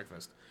 I love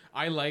breakfast.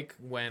 I like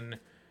when,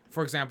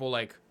 for example,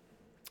 like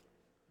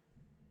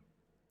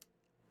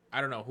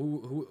I don't know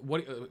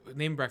what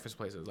name breakfast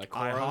places like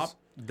IHOP.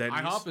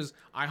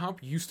 IHOP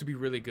used to be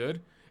really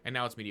good and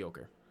now it's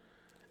mediocre.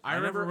 I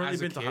never remember really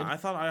as a been kid, I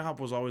thought IHOP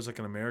was always like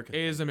an American.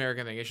 It is an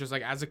American thing. It's just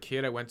like as a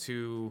kid I went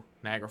to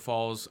Niagara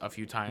Falls a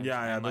few times.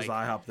 Yeah, there's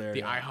like, IHOP there.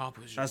 The IHOP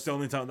was just that's the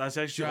only time. That's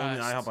actually the only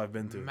IHOP I've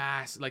been to.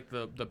 Like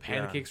the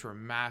pancakes were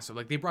massive.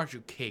 Like they brought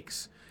you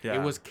cakes. Yeah.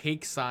 It was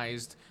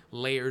cake-sized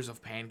layers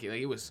of pancake.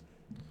 Like it was.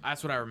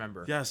 That's what I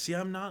remember. Yeah. See,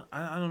 I'm not.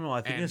 I don't know. I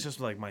think it's just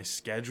like my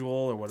schedule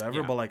or whatever.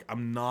 Yeah. But like,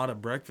 I'm not a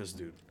breakfast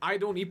dude. I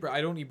don't eat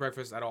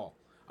breakfast at all.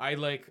 I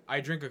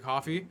drink a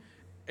coffee.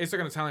 It's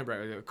like an Italian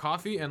breakfast. A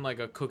coffee and like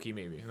a cookie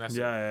maybe. And that's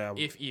yeah.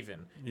 If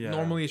even. Yeah.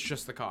 Normally it's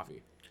just the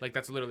coffee. Like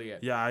that's literally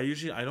it. Yeah.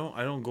 I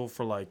don't go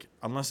for like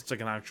unless it's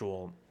like an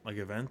actual like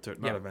event or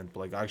not event, but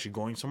like actually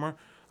going somewhere.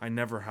 I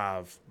never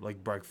have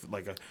like breakfast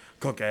like a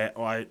cook egg.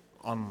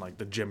 On like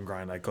the gym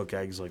grind, I cook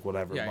eggs like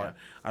whatever. But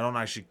I don't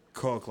actually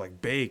cook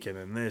like bacon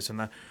and this and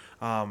that.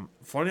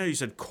 Funny how you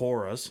said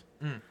Cora's.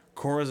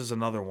 Cora's is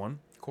another one.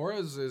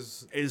 Cora's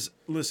is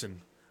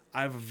listen.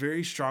 I have a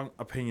very strong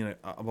opinion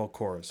about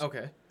Cora's.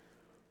 Okay.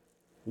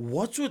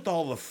 What's with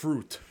all the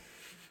fruit?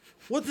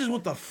 What is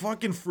with the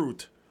fucking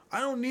fruit? I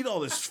don't need all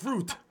this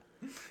fruit.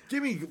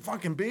 Give me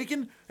fucking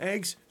bacon,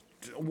 eggs,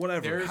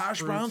 whatever, There's hash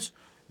fruit. browns.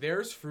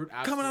 There's fruit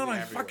absolutely Coming out of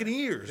my everywhere. fucking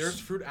ears. There's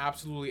fruit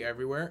absolutely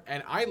everywhere,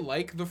 and I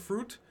like the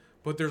fruit,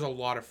 but there's a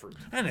lot of fruit.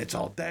 And it's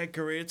all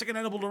decorated. It's like an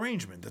edible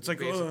arrangement. It's like,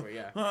 Basically,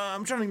 yeah.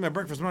 I'm trying to eat my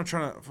breakfast. I'm not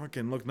trying to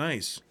fucking look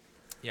nice.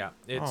 Yeah,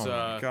 it's Oh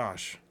my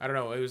gosh. I don't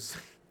know. It was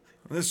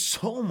There's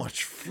so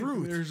much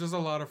fruit. there's just a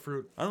lot of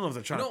fruit. I don't know if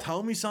they're trying You know, to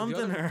tell me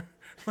something other- or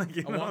like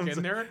you I know walk what I'm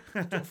in saying?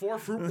 there, took 4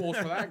 fruit bowls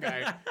for that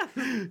guy.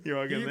 You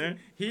walk in there.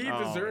 He Oh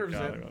my deserves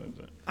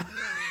God, it.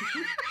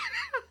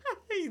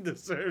 he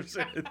deserves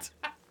it.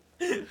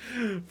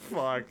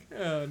 Fuck.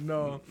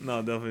 No,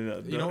 No, definitely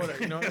not. You know what-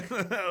 you know what-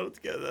 Get that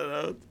out. Get that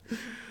out.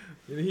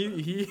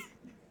 he.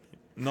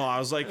 No, I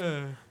was like,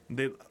 okay,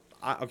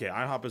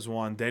 IHOP is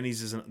one.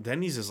 Denny's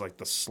is like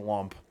the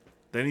slump.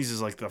 Denny's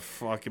is like the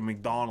fucking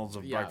McDonald's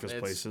of breakfast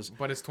places.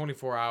 But it's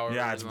 24 hours.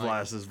 Yeah, it's and,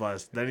 blessed. It's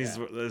blessed. Denny's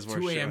Yeah. is where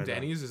 2 shit a.m. right now.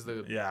 Denny's is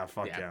the Yeah,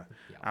 fuck yeah. yeah.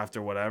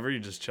 After whatever, you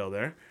just chill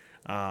there.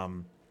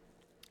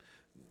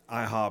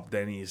 IHOP,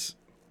 Denny's,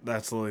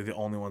 that's literally the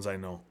only ones I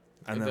know.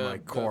 And then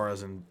like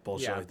Cora's and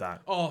bullshit like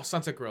that. Oh,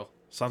 Sunset Grill.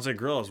 Sunset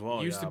Grill as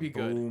well. Used to be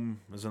good. Boom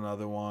is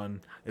another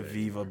one.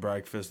 Eviva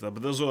breakfast,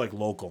 but those are like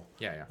local.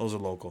 Yeah. Those are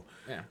local.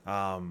 Yeah.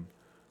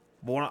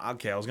 But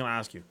I was gonna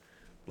ask you,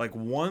 like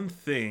one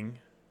thing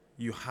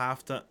you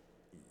have to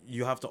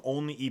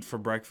only eat for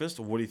breakfast.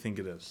 What do you think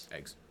it is?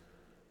 Eggs.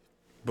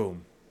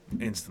 Boom,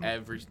 instantly.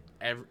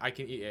 Every I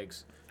can eat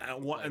eggs.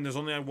 And there's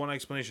only one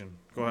explanation.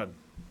 Go ahead.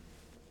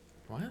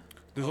 What?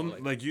 There's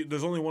only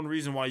there's only one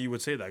reason why you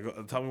would say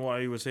that. Tell me why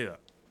you would say that.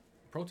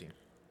 Protein.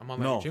 I'm on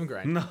my No, gym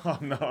grind. no.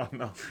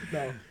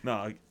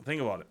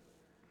 Think about it.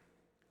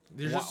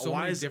 There's just so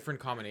why many is- different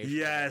combinations.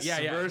 Yes, No,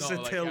 I was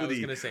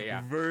versatility. gonna say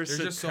There's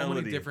just so many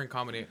Versatility. different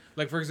combinations.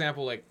 Like for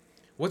example, like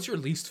what's your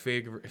least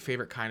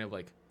favorite kind of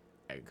like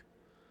egg?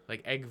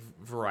 Like egg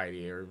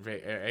variety or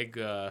egg.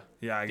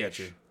 Yeah, I get dish.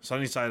 you.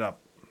 Sunny side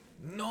up.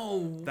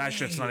 No. That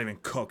shit's not even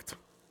cooked.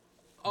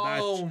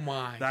 Oh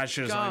my. That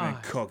shit is God. not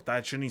even cooked.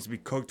 That shit needs to be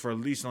cooked for at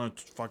least another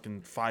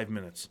fucking 5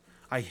 minutes.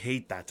 I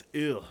hate that.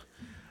 Ew.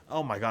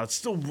 Oh my god, it's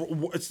still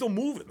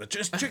moving. The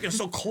chicken's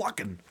still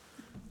clucking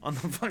on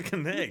the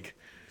fucking egg.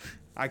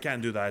 I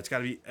can't do that. It's got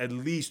to be at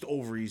least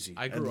over easy.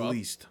 I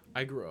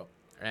grew up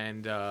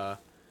and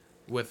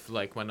with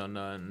like my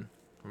nonna and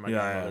my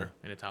grandmother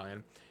in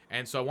Italian,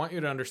 and so I want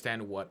you to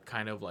understand what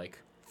kind of like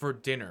for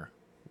dinner,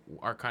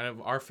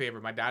 our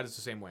favorite. My dad is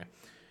the same way.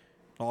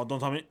 Oh,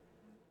 don't tell me.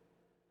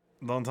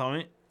 Don't tell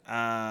me.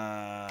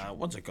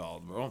 What's it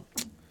called, bro?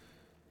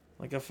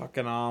 Like a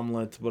fucking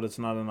omelet, but it's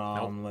not an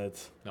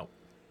omelet. Nope.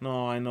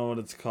 No, I know what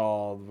it's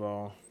called,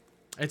 bro.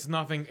 It's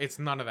nothing. It's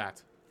none of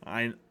that.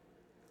 Are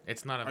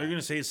It's none of you that.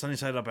 gonna say it's sunny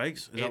side up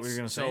eggs? Is that what you're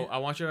gonna say? So I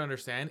want you to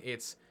understand.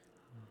 It's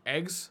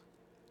eggs,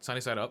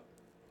 sunny side up,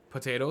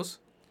 potatoes,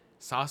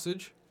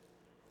 sausage,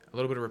 a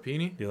little bit of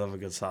rapini, You love a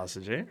good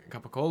sausage, eh?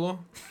 capicolo,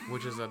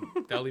 which is a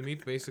deli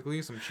meat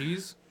basically, some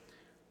cheese.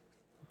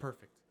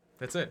 Perfect.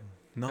 That's it.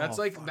 No, That's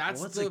like fuck,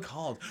 that's what's the. it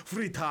called?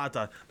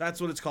 Frittata.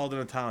 That's what it's called in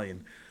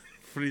Italian.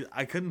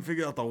 I couldn't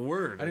figure out the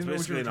word. I didn't know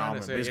what you were trying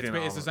to say. Basically an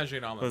It's omelet. essentially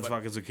an omelet. With But,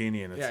 fucking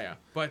zucchini in it. yeah.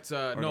 But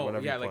no,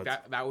 whatever yeah, you like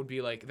put. that would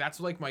be like that's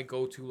like my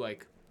go-to.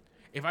 Like,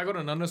 if I go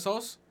to Nana's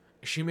house,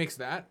 she makes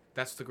that.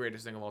 That's the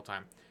greatest thing of all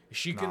time.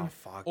 She can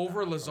fuck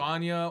over that, bro.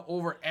 lasagna,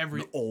 over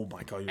every. Oh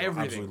my god, you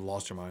Everything. absolutely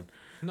lost your mind.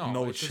 No,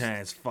 No it's just-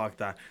 chance. Fuck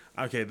that.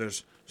 Okay,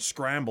 there's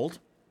scrambled.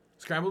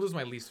 Scrambled is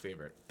my least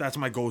favorite. That's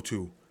my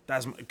go-to.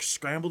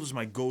 Scrambled is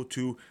my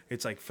go-to.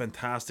 It's like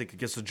fantastic. It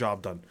gets the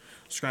job done.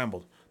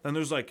 Scrambled. Then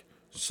there's like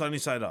sunny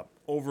side up,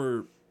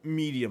 over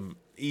medium,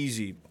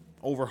 easy.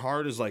 Over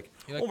hard is like,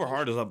 like over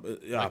hard is up.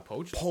 Yeah, Like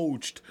poached?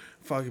 Poached.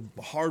 Fucking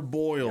hard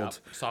boiled.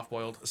 Soft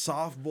boiled.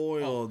 Soft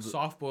boiled.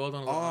 Soft boiled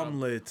on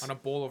Omelet. on a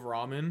bowl of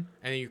ramen, and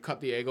then you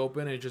cut the egg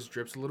open and it just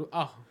drips a little.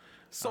 Oh,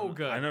 so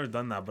good. I never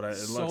done that, but it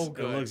So looks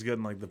good. it looks good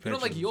in like the You pictures.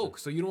 don't like yolk,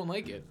 so you don't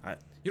like it.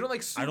 You don't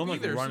like soup I don't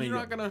like either, so runny. you're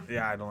not gonna.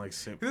 Yeah, I don't like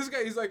soup. This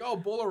guy, he's like, oh,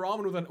 bowl of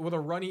ramen with a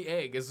runny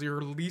egg is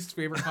your least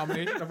favorite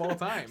combination of all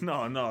time.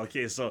 No.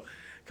 Okay, so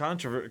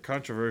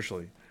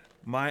controversially,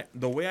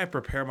 the way I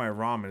prepare my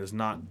ramen is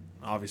not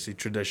obviously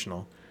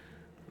traditional.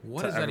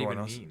 What to does that everyone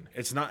even else. mean?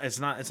 It's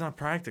not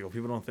practical.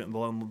 People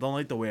don't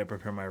like the way I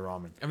prepare my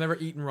ramen. I've never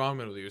eaten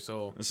ramen with you,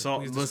 so So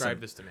please listen,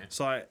 describe this to me.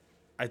 So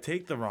I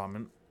take the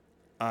ramen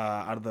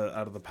out of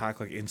the pack,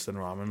 like instant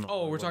ramen.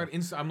 Oh, we're talking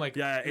instant. I'm like,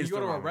 Yeah, you go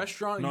instant to a ramen.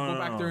 restaurant, and No, you go no,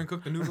 back no. there and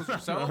cook the noodles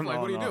yourself. Like,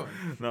 what are you doing?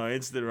 No,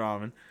 instant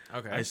ramen.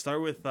 Okay. I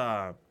start with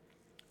I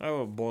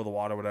will boil the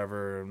water,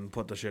 whatever, and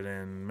put the shit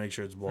in, make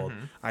sure it's boiled.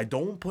 Mm-hmm. I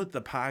don't put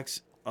the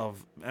packs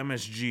of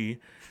MSG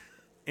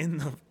in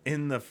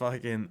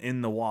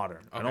the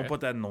water. I don't Okay. put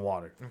that in the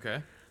water.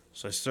 Okay.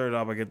 So I stir it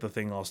up. I get the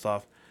thing all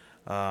soft,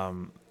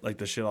 like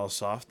the shit all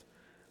soft.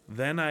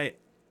 Then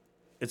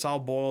it's all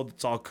boiled.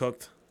 It's all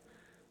cooked.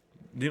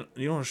 You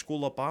know what a school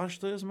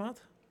lapage is, Matt?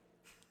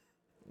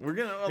 We're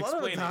gonna a lot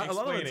of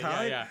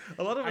Italian. Yeah.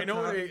 A lot of I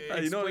know.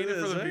 Italian. You know what Explain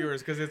it for the eh?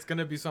 viewers because it's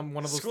gonna be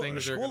one of those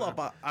things.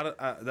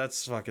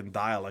 That's fucking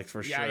dialect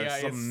for sure. Yeah,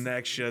 That's some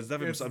next shit. It's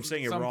definitely, I'm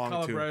saying it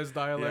wrong too. Some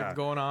dialect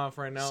going off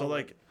right now. So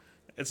like,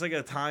 it's like an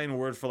Italian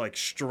word for like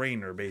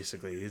strainer,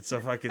 basically. It's a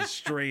fucking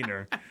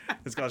strainer.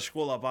 It's called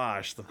scuola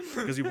pasta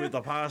because you put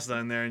the pasta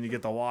in there and you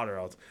get the water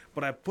out.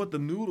 But I put the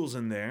noodles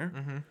in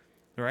there,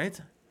 right?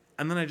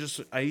 And then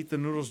I eat the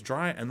noodles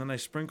dry, and then I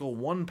sprinkle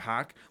one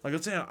pack. Like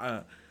let's say,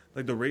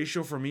 like the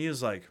ratio for me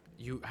is like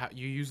you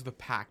use the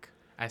pack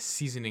as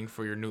seasoning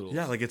for your noodles.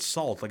 yeah, like it's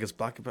salt, like it's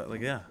black pepper, like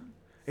yeah,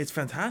 it's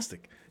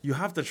fantastic. You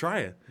have to try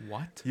it.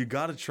 What? You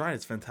gotta try it.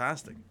 It's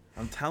fantastic.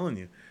 I'm telling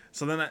you.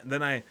 So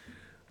the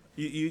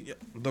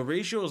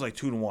ratio is like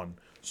 2 to 1.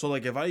 So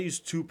like if I use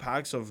 2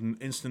 packs of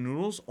instant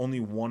noodles, only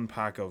 1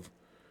 pack of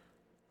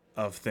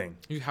thing.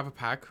 You have a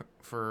pack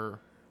for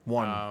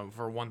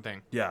one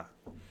thing. Yeah.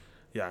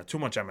 Yeah, too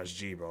much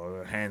MSG,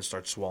 bro. The hand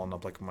starts swelling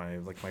up like my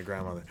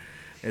grandmother.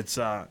 It's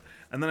and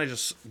then I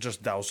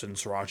just douse it in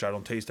sriracha. I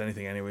don't taste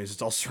anything anyways.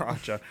 It's all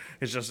sriracha.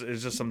 It's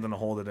just something to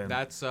hold it in.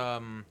 That's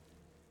I'm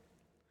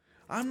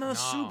not a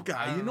soup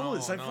guy. You know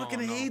this. I fucking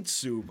hate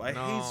soup. I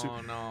hate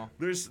soup. No.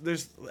 There's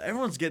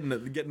everyone's getting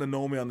to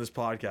know me on this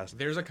podcast.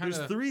 There's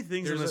 3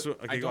 things in this.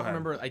 Okay, go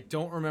ahead. I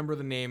don't remember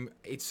the name.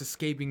 It's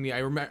escaping me. I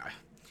remember.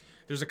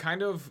 There's a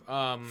kind of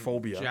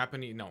phobia.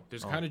 Japanese. No,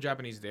 there's a kind of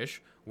Japanese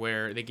dish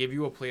where they give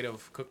you a plate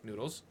of cooked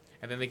noodles,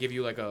 and then they give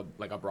you like a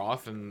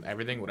broth and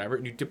everything, whatever,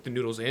 and you dip the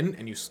noodles in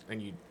and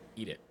you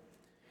eat it.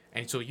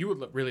 And so you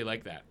would really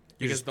like that.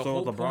 Because the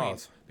whole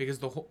point,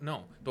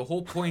 the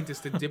whole point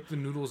is to dip the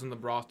noodles in the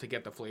broth to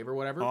get the flavor,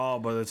 whatever. Oh,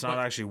 but it's not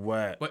actually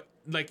wet. But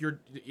like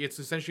it's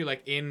essentially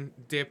like in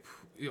dip,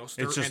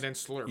 stir and then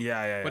slurp.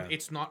 Yeah. But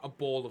it's not a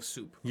bowl of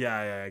soup.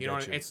 Yeah. You know,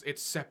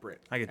 it's separate.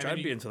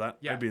 I'd be into that.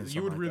 Yeah, I'd be into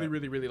you would really,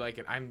 really like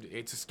it.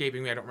 It's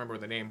escaping me. I don't remember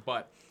the name,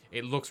 but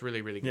it looks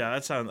really, really good. Yeah,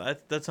 that sounds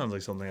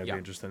like something I'd be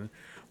interested in.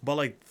 But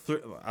like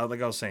I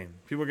was saying,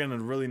 people are getting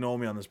to really know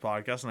me on this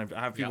podcast, and I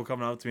have people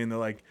coming up to me and they're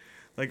like,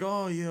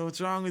 oh, what's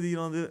wrong with you? You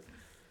don't do it.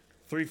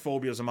 3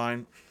 phobias of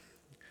mine: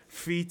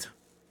 feet,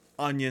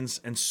 onions,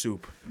 and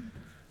soup.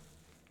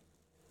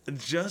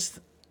 Just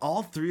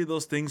all 3 of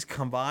those things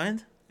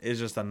combined is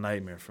just a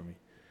nightmare for me.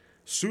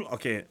 Soup.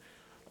 Okay,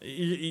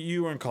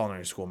 you were in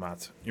culinary school,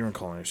 Matt. You're in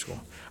culinary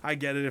school. I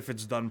get it if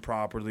it's done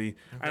properly,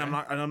 and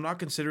I'm not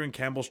considering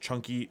Campbell's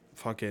chunky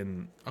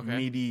fucking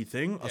meaty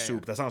thing a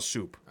soup. That's not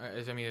soup.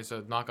 I mean, it's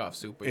a knockoff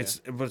soup. But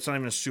but it's not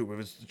even a soup. If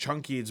it's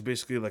chunky, it's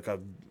basically like a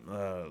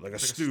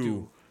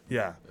stew.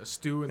 Yeah. A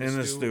stew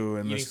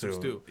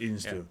Eating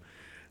stew.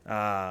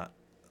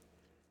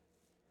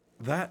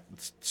 That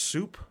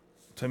soup,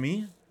 to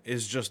me,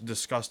 is just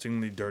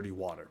disgustingly dirty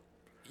water.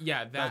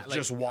 Yeah, that like,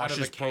 just washes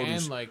out of the can,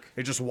 produce. like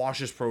it just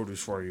washes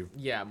produce for you.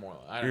 Yeah, more.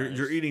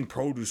 You're eating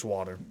produce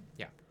water.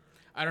 Yeah,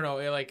 I don't know.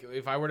 Like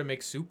if I were to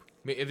make soup,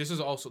 this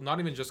is also not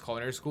even just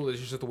culinary school.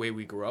 This is just the way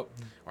we grew up,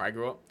 or I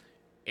grew up.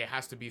 It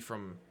has to be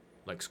from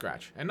like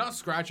scratch, and not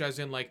scratch as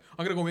in like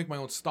I'm gonna go make my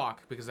own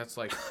stock because that's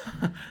like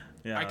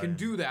I can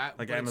do that.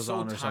 Like but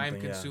Amazon it's so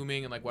time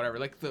consuming and like whatever.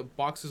 Like the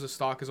boxes of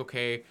stock is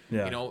okay.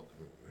 Yeah. You know.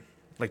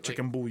 Like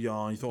chicken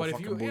bouillon, you throw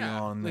fucking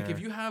bouillon in there. Like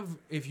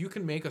if you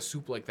can make a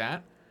soup like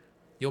that,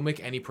 you'll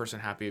make any person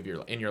happy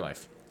in your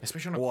life,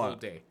 especially on a cold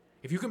day.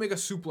 If you can make a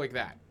soup like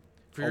that,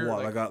 for your,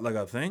 like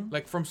a thing,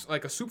 like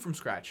a soup from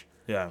scratch.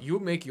 Yeah, you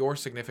make your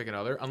significant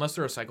other, unless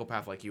they're a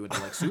psychopath like you and they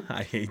like soup.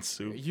 I hate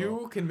soup.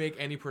 You can make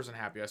any person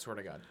happy. I swear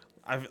to God.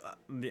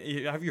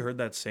 Have you heard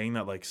that saying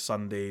that like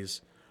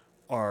Sundays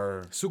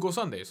are Sugo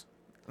Sundays?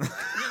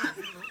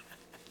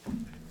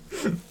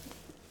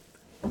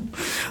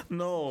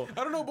 No.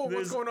 I don't know about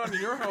what's going on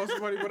in your house,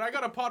 buddy, but I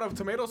got a pot of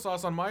tomato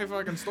sauce on my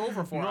fucking stove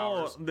for 4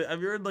 hours.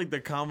 Have you heard like the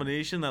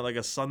combination that like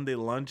a Sunday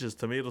lunch is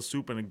tomato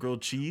soup and a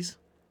grilled cheese?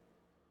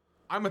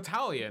 I'm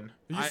Italian.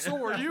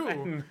 So are you.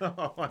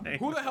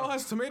 Who the hell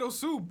has tomato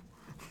soup?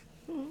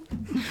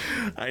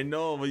 I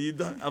know, but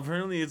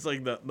apparently it's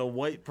like the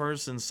white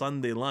person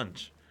Sunday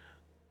lunch.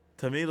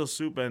 Tomato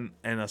soup and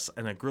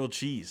a grilled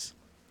cheese.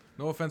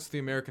 No offense to the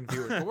American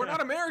viewers, but we're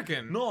not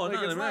American. No, like,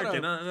 not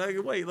American.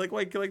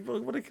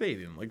 What a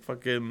Canadian. Like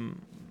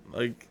fucking,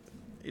 like,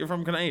 you're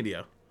from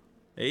Canada,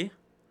 eh?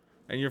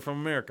 And you're from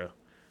America.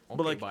 Okay,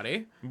 but like,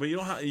 buddy. But you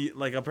don't have,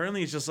 like,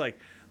 apparently it's just like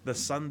the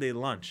Sunday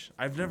lunch.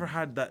 I've never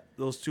had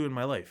those 2 in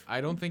my life.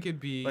 I don't think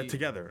it'd be like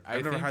together.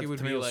 I've never had it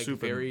would be like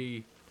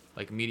very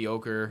like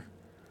mediocre.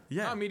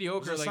 Yeah, not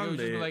mediocre. Like it would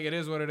just be like it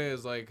is what it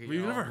is. Like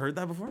you've never heard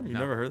that before. You've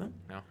never heard that?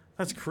 No.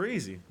 That's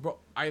crazy, bro.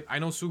 I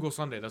know Sugo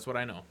Sunday. That's what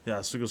I know. Yeah,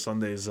 Sugo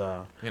Sunday is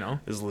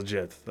is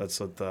legit. That's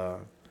what the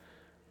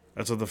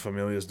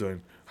Familia is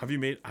doing. Have you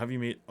made?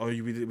 Oh,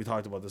 we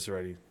talked about this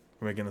already.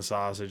 We're making the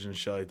sausage and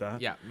shit like that.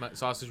 Yeah,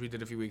 sausage we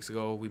did a few weeks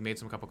ago. We made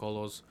some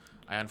capicolos.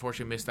 I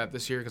unfortunately missed that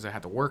this year because I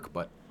had to work,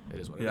 but it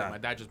is what it is. My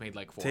dad just made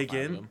like 4 or 5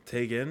 of them.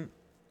 Take in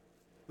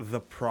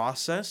the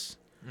process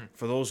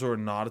for those who are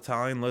not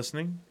Italian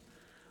listening.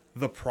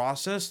 The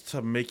process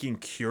to making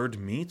cured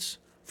meats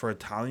for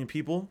Italian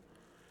people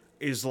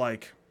is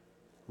like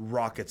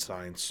rocket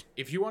science.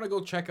 If you want to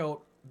go check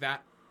out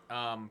that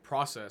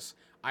process,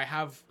 I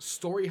have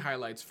story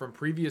highlights from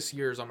previous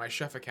years on my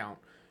chef account,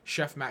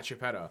 Chef Matt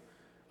Chiappetta,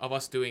 of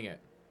us doing it.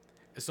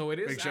 So it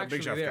is actually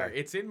big chef there. guy.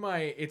 It's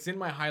in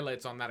my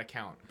highlights on that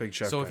account. Big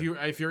chef So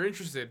guy. if you're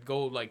interested,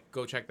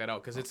 go check that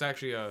out because it's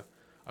actually a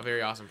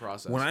very awesome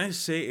process. When I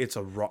say it's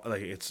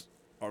it's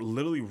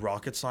literally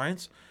rocket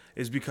science,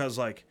 is because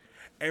like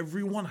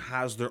everyone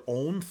has their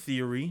own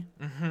theory,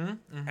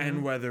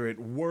 and whether it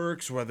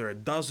works, whether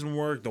it doesn't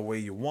work, the way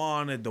you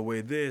want it, the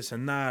way this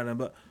and that, and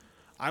but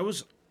I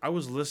was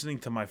listening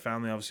to my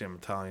family. Obviously, I'm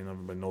Italian.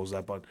 Everybody knows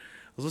that, but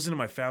I was listening to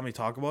my family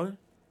talk about it.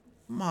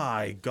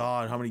 My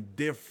God, how many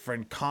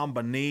different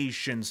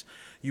combinations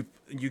you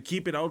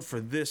keep it out for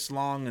this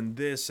long and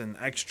this and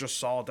extra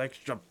salt,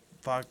 extra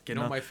fucking.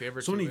 You know, my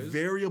favorite so too many is-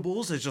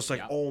 variables. It's just like,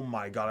 Yeah. oh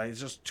my God, it's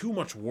just too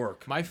much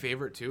work. My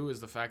favorite too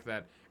is the fact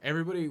that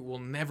everybody will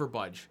never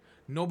budge.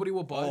 Nobody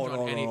will budge Oh, on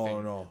no,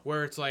 anything. no.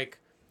 Where it's like,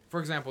 for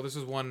example, this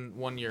is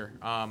one year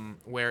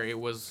where it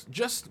was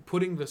just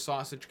putting the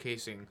sausage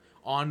casing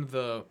on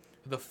the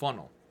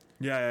funnel.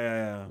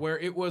 Yeah. Where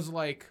it was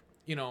like,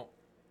 you know,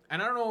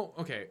 and I don't know.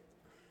 Okay,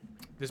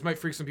 this might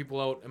freak some people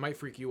out. It might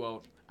freak you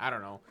out. I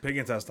don't know. Pig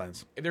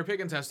intestines. They're pig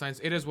intestines.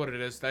 It is what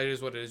it is. That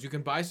is what it is. You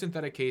can buy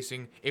synthetic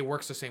casing. It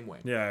works the same way.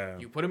 Yeah.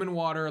 You put them in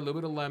water, a little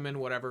bit of lemon,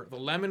 whatever. The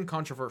lemon,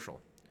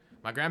 controversial.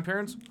 My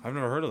grandparents, I've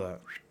never heard of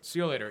that. see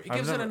you later. It I've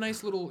gives it never- a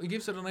nice little. It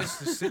gives it a nice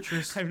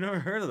citrus. I've never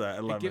heard of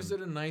that. It gives it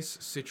a nice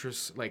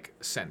citrus like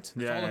scent.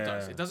 That's Yeah, all it yeah,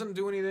 does. yeah. It doesn't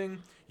do anything.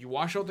 You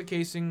wash out the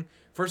casing.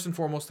 First and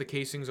foremost, the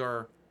casings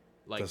are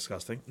like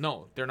Disgusting.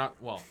 no, they're not.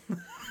 Well,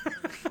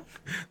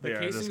 They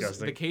are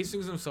disgusting. the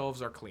casings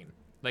themselves are clean.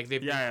 Like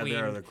they've Yeah, been yeah,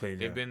 cleaned. they're clean,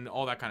 They've yeah. been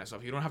all that kind of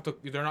stuff. You don't have to.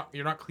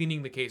 You're not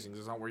cleaning the casings.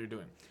 It's not what you're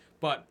doing.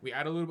 But we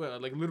add a little bit,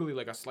 like literally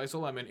like a slice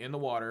of lemon in the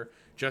water.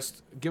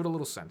 Just give it a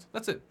little scent.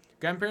 That's it.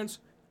 Grandparents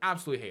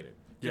absolutely hate it.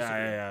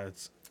 Yeah.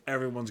 It's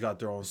everyone's got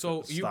their own.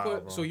 So you style,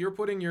 put bro. so you're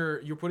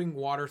putting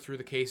water through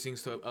the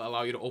casings to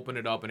allow you to open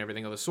it up and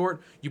everything of the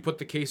sort. You put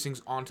the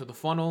casings onto the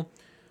funnel,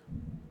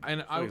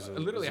 and I It's a-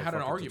 literally it's a had an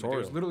fucking argument. There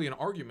was tutorial. literally an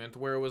argument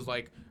where it was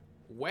like,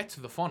 wet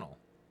the funnel.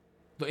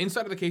 The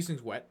inside of the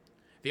casing's wet.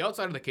 The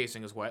outside of the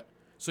casing is wet.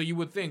 So you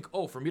would think,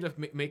 oh, for me to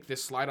make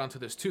this slide onto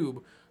this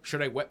tube,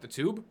 should I wet the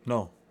tube?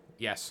 No.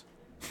 Yes.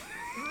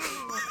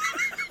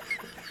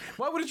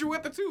 Why wouldn't you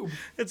wet the tube?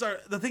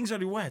 The thing's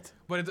already wet.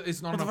 But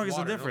it's not What the enough fuck is the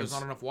water. No, difference?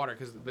 there's not enough water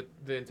because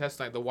the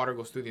intestine, the water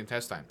goes through the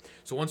intestine.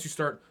 So once you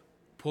start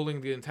pulling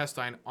the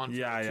intestine onto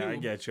Yeah, the tube, I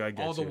get you,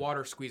 all the you.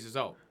 water squeezes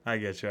out. I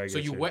get you. So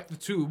you wet the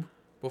tube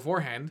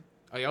beforehand,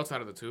 the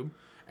outside of the tube,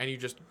 and you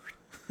just,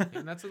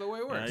 and that's the way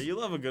it works. You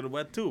love a good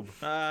wet tube.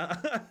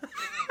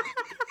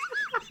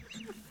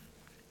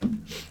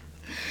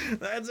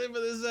 That's it for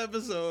this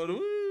episode.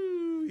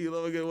 Woo! You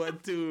love a good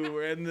wet tube.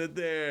 We're ending it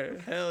there.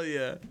 Hell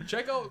yeah.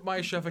 Check out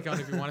my chef account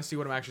if you want to see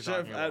what I'm actually Chef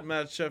talking about. at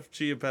Matt Chef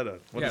Chiappetta.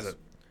 What is Yes. it?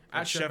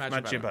 At Chef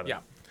Matt Chiappetta. Yeah.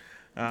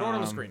 Throw it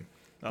on the screen.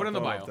 Put it in the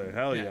I'll bio. throw it up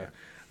there. Hell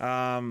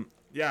yeah.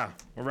 Yeah,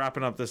 we're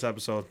wrapping up this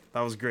episode.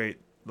 That was great.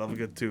 Love a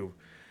good tube.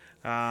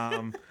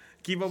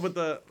 Keep up with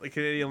the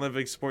Canadian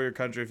Olympics. Support your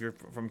country if you're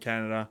from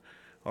Canada,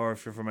 or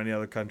if you're from any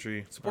other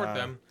country. Support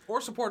them or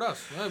support us.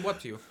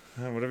 What to you?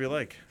 Whatever you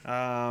like.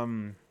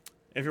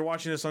 If you're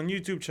watching this on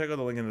YouTube, check out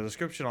the link in the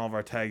description. All of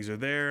our tags are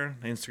there.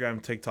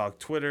 Instagram, TikTok,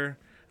 Twitter.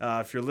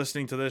 If you're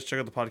listening to this, check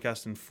out the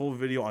podcast in full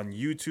video on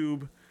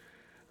YouTube.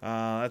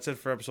 That's it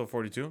for episode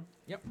 42.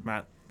 Yep.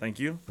 Matt, thank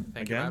you.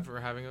 Thank you, Matt, for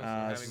having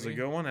us. This is a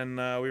good one, and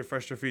we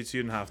refreshed our feet so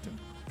you didn't have to.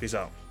 Peace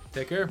out.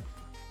 Take care.